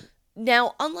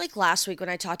 Now, unlike last week when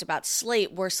I talked about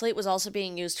slate, where slate was also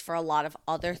being used for a lot of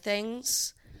other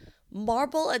things,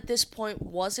 marble at this point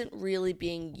wasn't really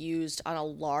being used on a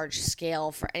large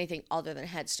scale for anything other than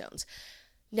headstones.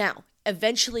 Now,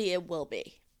 eventually it will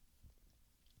be.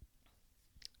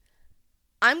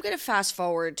 I'm going to fast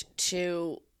forward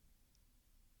to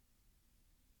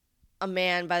a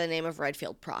man by the name of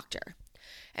Redfield Proctor.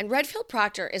 And Redfield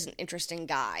Proctor is an interesting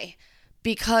guy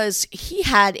because he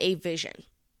had a vision.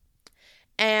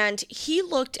 And he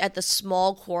looked at the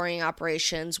small quarrying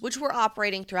operations which were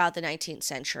operating throughout the 19th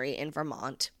century in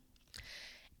Vermont.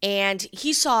 And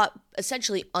he saw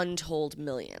essentially untold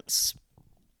millions.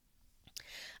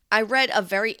 I read a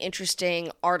very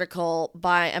interesting article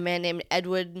by a man named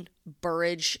Edwin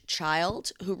Burrage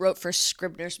Child, who wrote for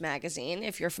Scribner's magazine.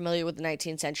 If you're familiar with the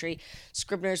 19th century,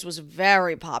 Scribner's was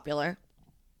very popular.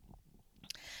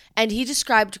 And he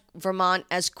described Vermont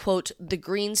as, quote, the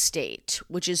green state,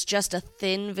 which is just a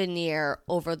thin veneer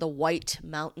over the white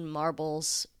mountain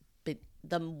marbles,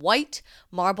 the white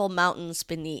marble mountains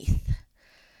beneath.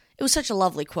 It was such a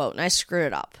lovely quote, and I screwed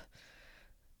it up.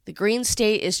 The green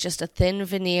state is just a thin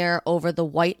veneer over the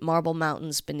white marble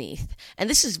mountains beneath. And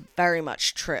this is very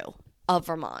much true of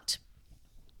Vermont.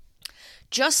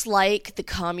 Just like the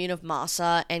commune of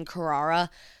Massa and Carrara,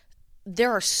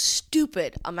 there are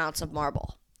stupid amounts of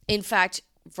marble. In fact,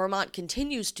 Vermont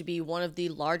continues to be one of the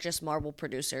largest marble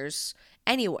producers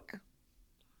anywhere.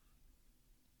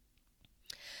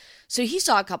 So he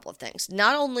saw a couple of things.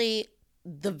 Not only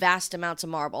the vast amounts of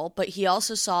marble, but he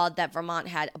also saw that Vermont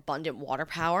had abundant water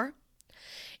power.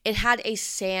 It had a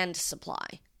sand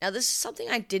supply. Now, this is something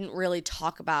I didn't really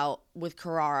talk about with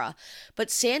Carrara, but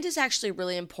sand is actually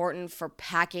really important for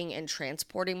packing and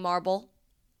transporting marble.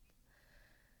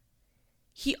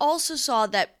 He also saw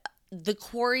that the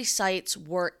quarry sites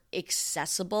were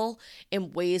accessible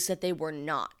in ways that they were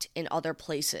not in other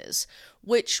places,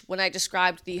 which, when I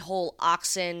described the whole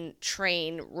oxen,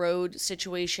 train, road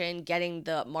situation, getting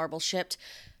the marble shipped,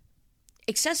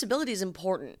 accessibility is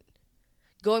important.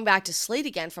 Going back to slate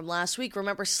again from last week,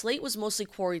 remember, slate was mostly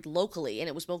quarried locally, and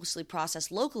it was mostly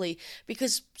processed locally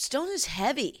because stone is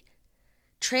heavy.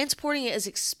 Transporting it is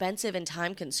expensive and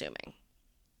time-consuming.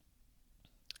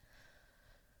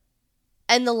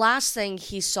 And the last thing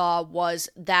he saw was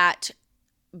that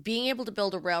being able to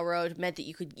build a railroad meant that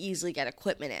you could easily get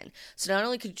equipment in. So not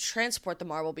only could you transport the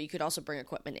marble, but you could also bring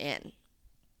equipment in.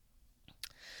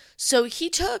 So he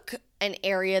took an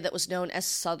area that was known as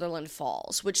Sutherland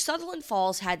Falls, which Sutherland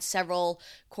Falls had several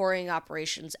quarrying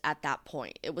operations at that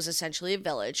point. It was essentially a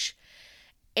village.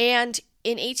 And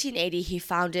in 1880, he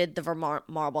founded the Vermont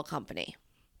Marble Company.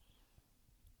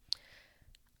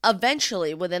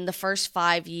 Eventually, within the first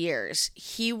 5 years,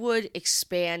 he would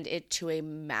expand it to a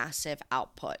massive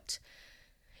output.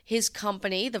 His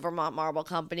company, the Vermont Marble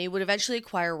Company, would eventually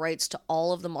acquire rights to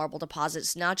all of the marble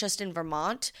deposits, not just in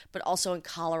Vermont, but also in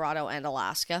Colorado and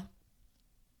Alaska.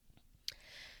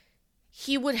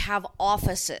 He would have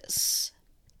offices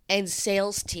and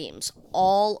sales teams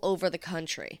all over the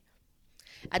country.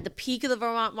 At the peak of the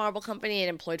Vermont Marble Company, it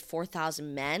employed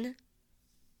 4,000 men.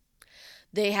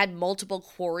 They had multiple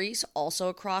quarries also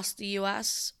across the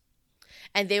U.S.,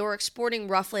 and they were exporting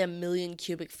roughly 1 million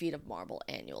cubic feet of marble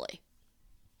annually.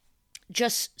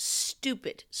 Just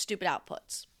stupid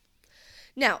outputs.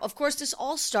 Now, of course, this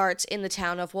all starts in the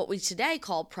town of what we today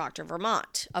call Proctor,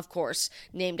 Vermont, of course,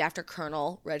 named after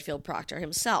Colonel Redfield Proctor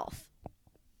himself.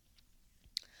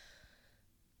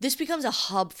 This becomes a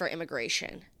hub for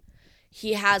immigration.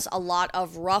 He has a lot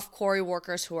of rough quarry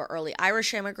workers who are early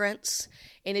Irish immigrants.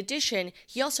 In addition,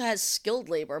 he also has skilled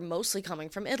labor, mostly coming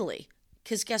from Italy.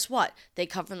 Because guess what? They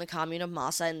come from the commune of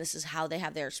Massa, and this is how they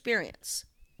have their experience.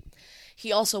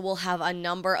 He also will have a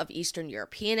number of Eastern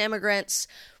European immigrants.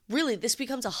 Really, this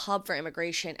becomes a hub for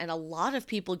immigration, and a lot of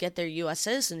people get their U.S.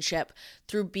 citizenship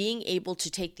through being able to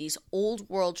take these old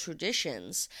world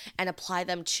traditions and apply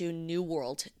them to new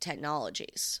world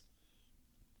technologies.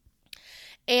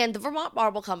 And the Vermont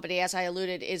Marble Company, as I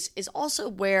alluded, is also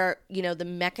where, the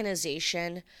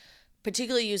mechanization,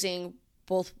 particularly using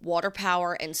both water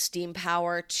power and steam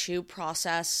power to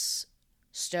process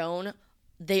stone,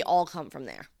 they all come from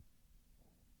there.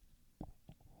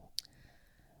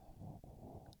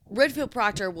 Redfield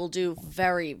Proctor will do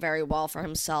very, very well for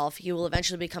himself. He will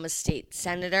eventually become a state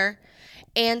senator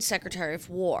and Secretary of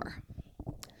War.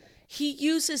 He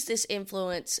uses this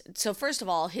influence. So first of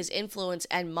all, his influence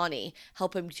and money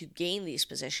help him to gain these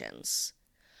positions.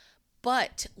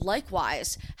 But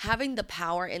likewise, having the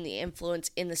power and the influence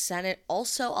in the Senate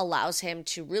also allows him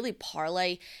to really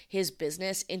parlay his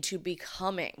business into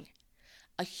becoming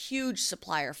a huge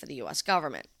supplier for the U.S.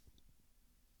 government.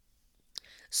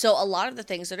 So a lot of the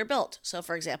things that are built, so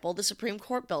for example, the Supreme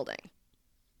Court building,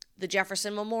 the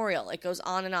Jefferson Memorial, it goes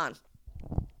on and on.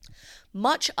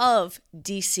 Much of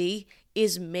D.C.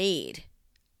 is made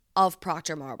of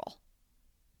Proctor marble.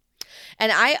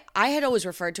 And I had always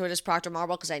referred to it as Proctor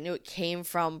marble because I knew it came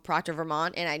from Proctor,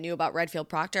 Vermont, and I knew about Redfield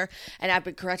Proctor, and I've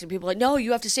been correcting people like, no,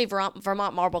 you have to say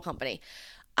Vermont Marble Company.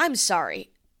 I'm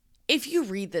sorry. If you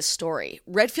read this story,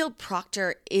 Redfield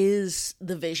Proctor is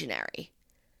the visionary.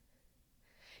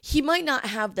 He might not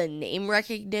have the name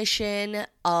recognition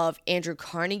of Andrew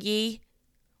Carnegie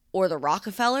or the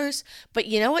Rockefellers, but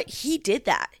you know what? He did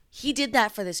that. He did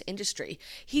that for this industry.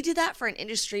 He did that for an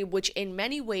industry which in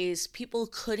many ways people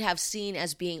could have seen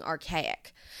as being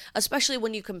archaic, especially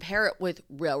when you compare it with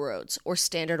railroads or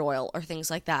Standard Oil or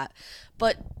things like that.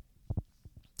 But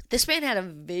this man had a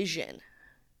vision.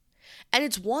 And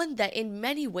it's one that in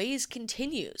many ways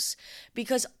continues,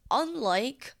 because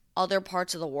unlike other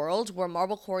parts of the world where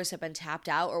marble quarries have been tapped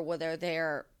out or whether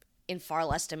they're in far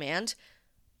less demand,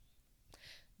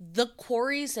 the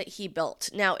quarries that he built,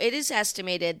 now it is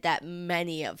estimated that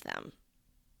many of them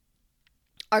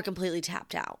are completely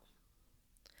tapped out.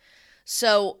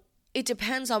 So it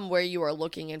depends on where you are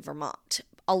looking in Vermont.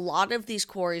 A lot of these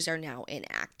quarries are now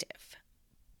inactive.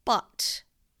 But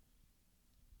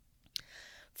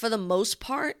for the most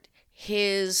part,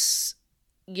 his,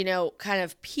 kind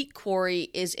of peak quarry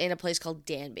is in a place called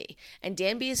Danby. And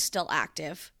Danby is still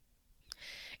active.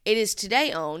 It is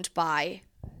today owned by,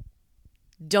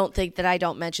 don't think that I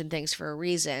don't mention things for a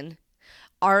reason,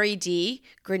 R.E.D.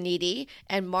 Graniti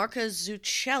and Marco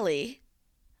Zucchelli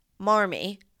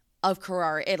Marmi of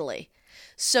Carrara, Italy.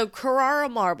 So Carrara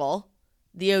Marble,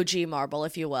 the OG marble,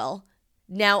 if you will,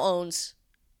 now owns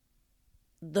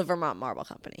the Vermont Marble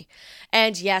Company.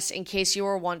 And yes, in case you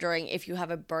were wondering, if you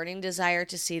have a burning desire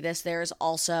to see this, there is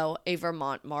also a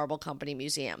Vermont Marble Company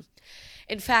museum.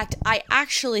 In fact, I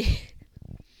actually...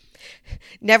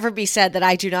 Never be said that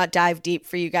I do not dive deep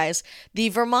for you guys. The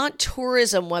Vermont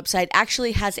tourism website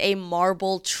actually has a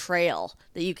marble trail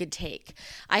that you could take.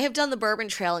 I have done the Bourbon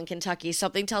Trail in Kentucky.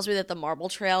 Something tells me that the Marble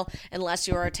Trail, unless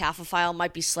you're a taphophile,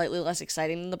 might be slightly less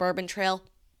exciting than the Bourbon Trail.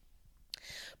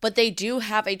 But they do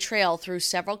have a trail through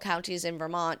several counties in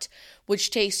Vermont, which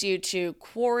takes you to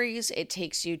quarries. It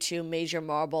takes you to major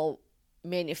marble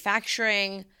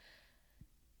manufacturing.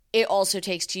 It also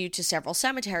takes you to several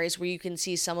cemeteries where you can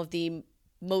see some of the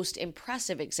most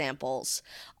impressive examples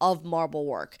of marble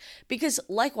work. Because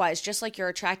likewise, just like you're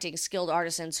attracting skilled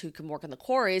artisans who can work in the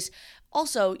quarries,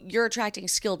 also you're attracting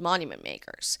skilled monument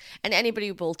makers. And anybody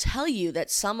will tell you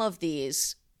that some of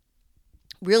these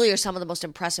really are some of the most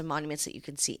impressive monuments that you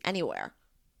can see anywhere.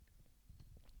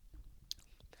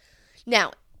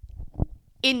 Now,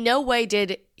 in no way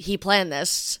did he plan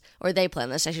this, or they plan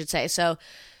this, I should say. So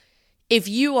if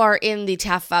you are in the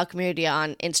taphophile community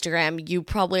on Instagram, you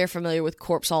probably are familiar with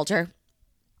Corpse Altar,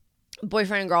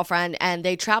 boyfriend and girlfriend, and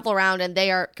they travel around and they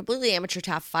are completely amateur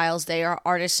taphophiles. They are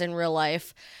artists in real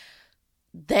life.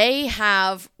 They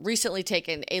have recently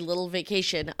taken a little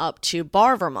vacation up to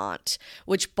Barr, Vermont,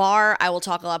 which Barr I will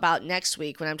talk about next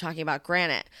week when I'm talking about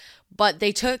granite. But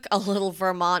they took a little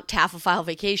Vermont taphophile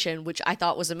vacation, which I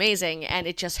thought was amazing, and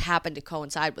it just happened to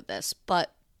coincide with this.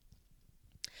 But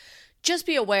just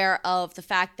be aware of the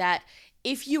fact that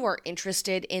if you are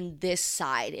interested in this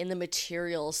side, in the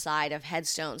material side of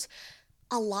headstones,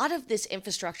 a lot of this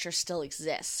infrastructure still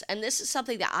exists. And this is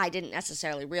something that I didn't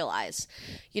necessarily realize.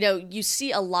 You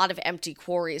see a lot of empty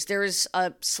quarries. There's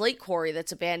a slate quarry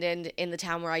that's abandoned in the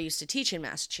town where I used to teach in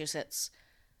Massachusetts.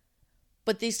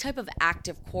 But these type of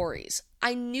active quarries,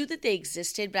 I knew that they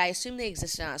existed, but I assumed they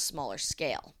existed on a smaller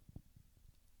scale.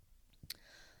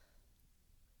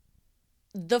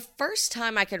 The first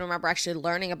time I can remember actually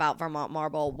learning about Vermont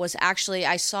marble was actually,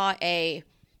 I saw a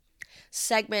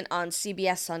segment on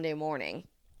CBS Sunday Morning.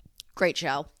 Great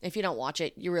show. If you don't watch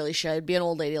it, you really should. Be an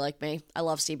old lady like me. I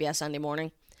love CBS Sunday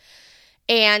Morning.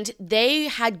 And they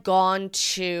had gone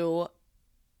to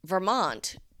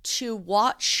Vermont to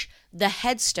watch the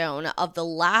headstone of the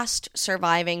last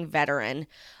surviving veteran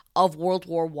of World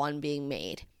War I being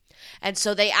made. And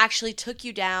so they actually took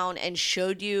you down and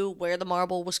showed you where the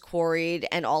marble was quarried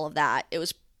and all of that. It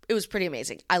was pretty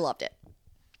amazing. I loved it.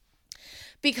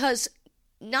 Because,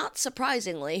 not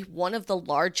surprisingly, one of the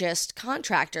largest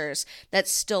contractors that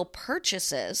still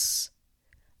purchases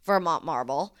Vermont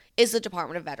marble is the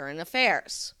Department of Veteran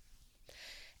Affairs.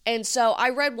 And so I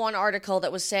read one article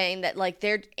that was saying that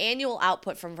their annual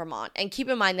output from Vermont, and keep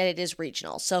in mind that it is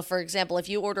regional. So for example, if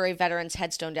you order a veteran's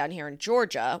headstone down here in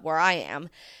Georgia, where I am,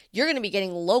 you're going to be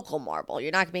getting local marble.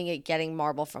 You're not going to be getting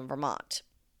marble from Vermont.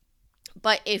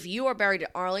 But if you are buried in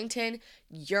Arlington,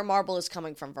 your marble is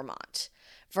coming from Vermont.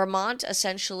 Vermont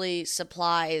essentially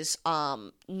supplies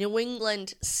New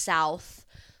England south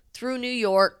through New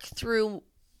York, through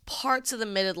parts of the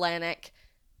Mid-Atlantic,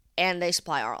 and they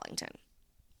supply Arlington.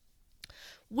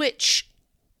 Which,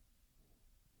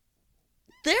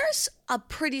 there's a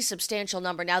pretty substantial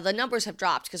number. Now, the numbers have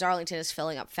dropped because Arlington is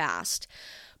filling up fast.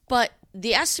 But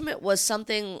the estimate was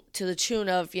something to the tune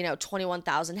of,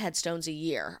 21,000 headstones a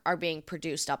year are being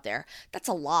produced up there. That's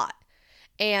a lot.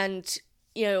 And,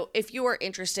 if you are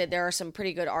interested, there are some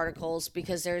pretty good articles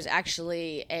because there's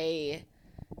actually a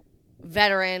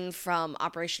veteran from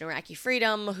Operation Iraqi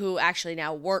Freedom who actually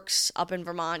now works up in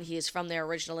Vermont. He is from there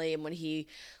originally, and when he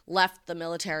left the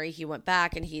military, he went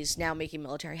back, and he's now making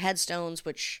military headstones,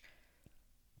 which,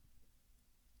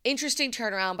 interesting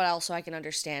turnaround, but also I can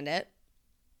understand it.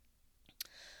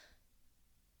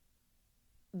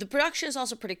 The production is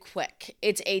also pretty quick.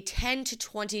 It's a 10 to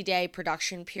 20 day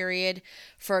production period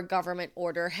for a government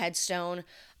order headstone.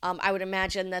 I would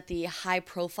imagine that the high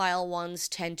profile ones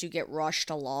tend to get rushed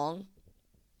along.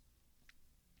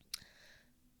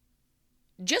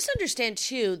 Just understand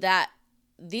too that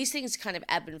these things kind of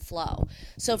ebb and flow.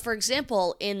 So, for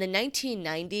example, in the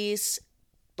 1990s,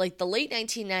 like the late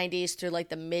 1990s through like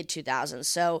the mid 2000s,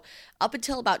 so up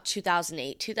until about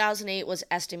 2008 was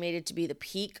estimated to be the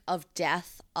peak of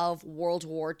death of World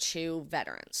War II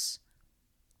veterans,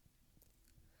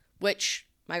 which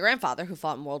my grandfather, who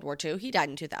fought in World War II, he died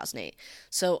in 2008.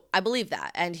 So I believe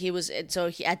that. And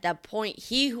at that point,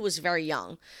 he who was very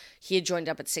young, he had joined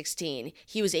up at 16.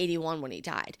 He was 81 when he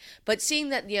died. But seeing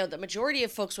that, the majority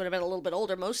of folks would have been a little bit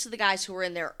older, most of the guys who were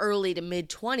in their early to mid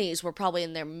 20s were probably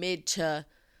in their mid to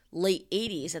late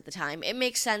 80s at the time. It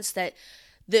makes sense that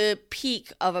the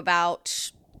peak of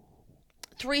about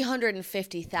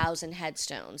 350,000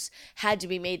 headstones had to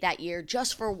be made that year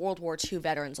just for World War II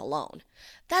veterans alone.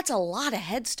 That's a lot of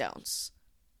headstones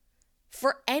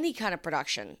for any kind of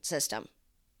production system.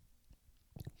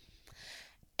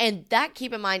 And that,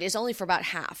 keep in mind, is only for about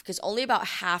half, because only about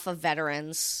half of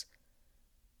veterans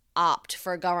opt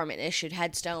for a government-issued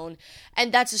headstone,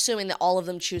 and that's assuming that all of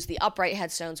them choose the upright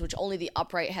headstones, which only the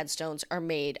upright headstones are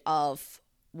made of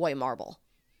white marble.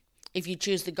 If you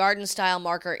choose the garden-style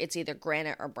marker, it's either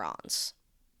granite or bronze.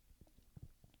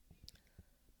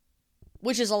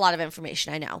 Which is a lot of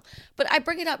information, I know. But I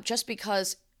bring it up just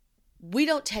because we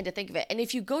don't tend to think of it. And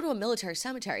if you go to a military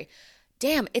cemetery,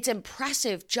 damn, it's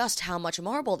impressive just how much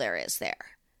marble there is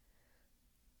there.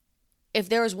 If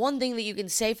there is one thing that you can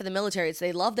say for the military, it's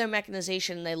they love their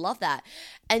mechanization and they love that.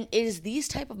 And it is these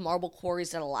type of marble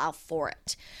quarries that allow for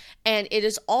it. And it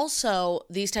is also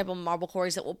these type of marble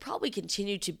quarries that will probably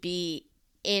continue to be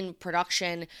in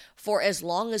production for as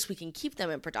long as we can keep them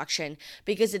in production,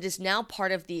 because it is now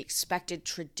part of the expected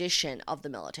tradition of the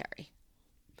military.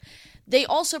 They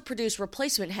also produce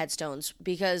replacement headstones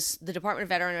because the Department of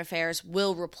Veteran Affairs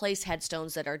will replace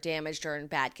headstones that are damaged or in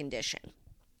bad condition.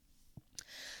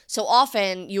 So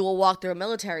often you will walk through a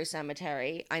military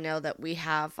cemetery. I know that we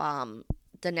have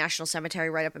the National Cemetery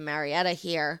right up in Marietta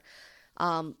here.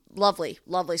 Lovely,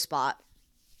 lovely spot.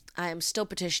 I am still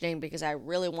petitioning because I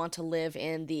really want to live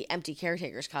in the empty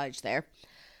caretaker's cottage there.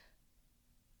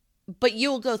 But you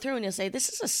will go through and you'll say, this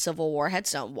is a Civil War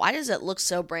headstone. Why does it look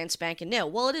so brand spanking new?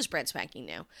 Well, it is brand spanking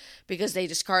new because they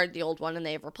discarded the old one and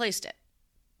they have replaced it.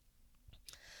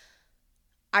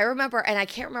 I remember, and I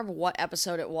can't remember what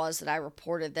episode it was that I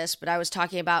reported this, but I was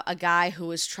talking about a guy who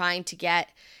was trying to get,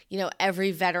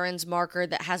 every veteran's marker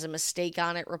that has a mistake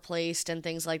on it replaced and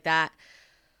things like that.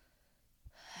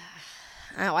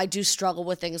 I do struggle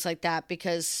with things like that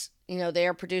because, they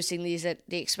are producing these at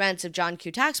the expense of John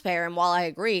Q. taxpayer. And while I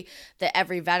agree that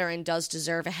every veteran does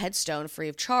deserve a headstone free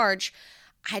of charge,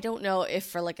 I don't know if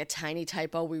for like a tiny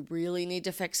typo we really need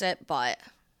to fix it, but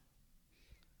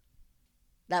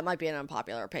that might be an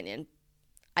unpopular opinion.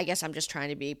 I guess I'm just trying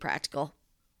to be practical.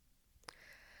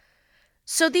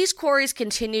 So these quarries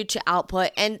continue to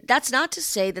output, and that's not to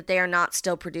say that they are not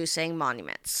still producing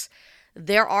monuments.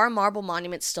 There are marble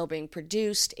monuments still being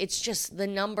produced. It's just the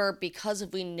number, because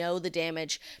we know the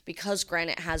damage, because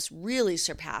granite has really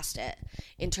surpassed it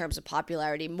in terms of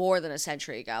popularity more than a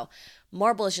century ago.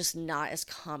 Marble is just not as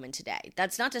common today.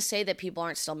 That's not to say that people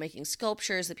aren't still making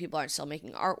sculptures, that people aren't still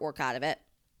making artwork out of it.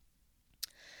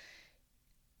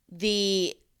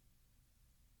 The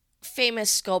famous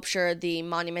sculpture, the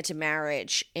Monument to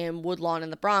Marriage in Woodlawn in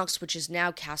the Bronx, which is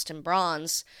now cast in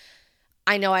bronze,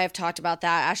 I know I have talked about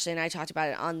that. Ashley and I talked about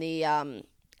it on the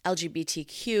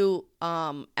LGBTQ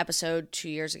episode 2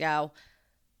 years ago.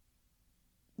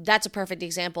 That's a perfect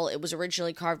example. It was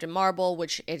originally carved in marble,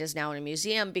 which it is now in a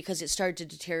museum because it started to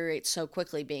deteriorate so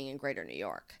quickly being in Greater New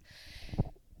York.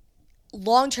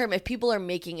 Long term, if people are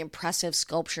making impressive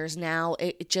sculptures now,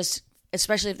 it just,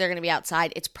 especially if they're going to be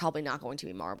outside, it's probably not going to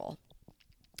be marble.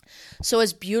 So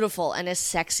as beautiful and as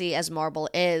sexy as marble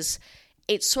is,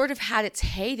 it sort of had its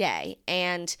heyday.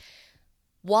 And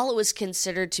while it was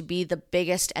considered to be the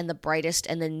biggest and the brightest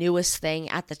and the newest thing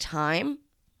at the time,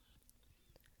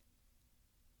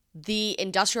 the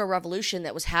Industrial Revolution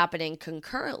that was happening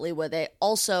concurrently with it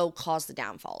also caused the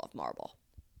downfall of marble.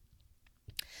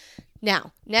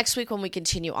 Now, next week when we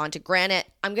continue on to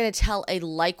granite, I'm going to tell a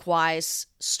likewise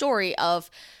story of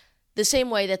the same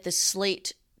way that the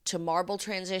slate to marble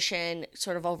transition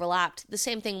sort of overlapped. The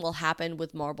same thing will happen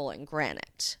with marble and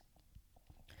granite.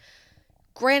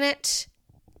 Granite,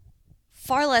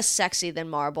 far less sexy than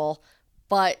marble,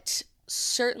 but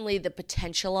certainly the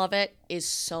potential of it is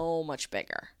so much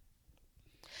bigger.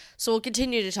 So we'll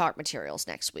continue to talk materials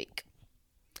next week.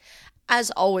 As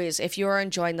always, if you are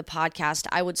enjoying the podcast,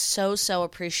 I would so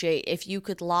appreciate if you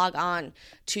could log on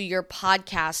to your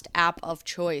podcast app of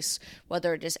choice,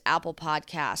 whether it is Apple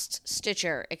Podcasts,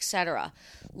 Stitcher, etc.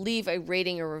 Leave a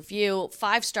rating or review.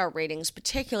 5-star ratings,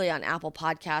 particularly on Apple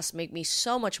Podcasts, make me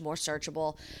so much more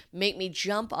searchable, make me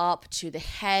jump up to the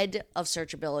head of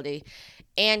searchability,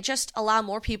 and just allow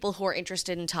more people who are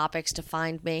interested in topics to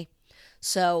find me.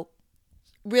 So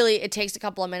really, it takes a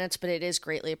couple of minutes, but it is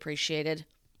greatly appreciated.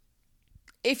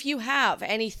 If you have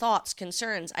any thoughts,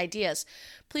 concerns, ideas,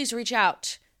 please reach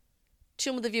out.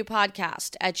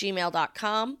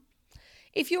 tomboftheviewpodcast@gmail.com.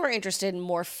 If you are interested in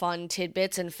more fun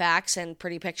tidbits and facts and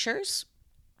pretty pictures,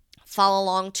 follow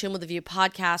along Tomb of the View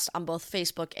podcast on both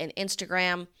Facebook and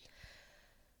Instagram.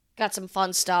 Got some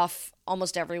fun stuff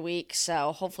almost every week,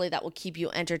 so hopefully that will keep you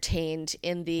entertained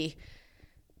in the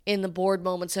bored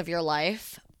moments of your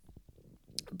life.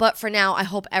 But for now, I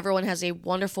hope everyone has a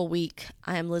wonderful week.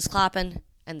 I am Liz Clappin,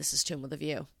 and this is Tomb of the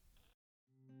View.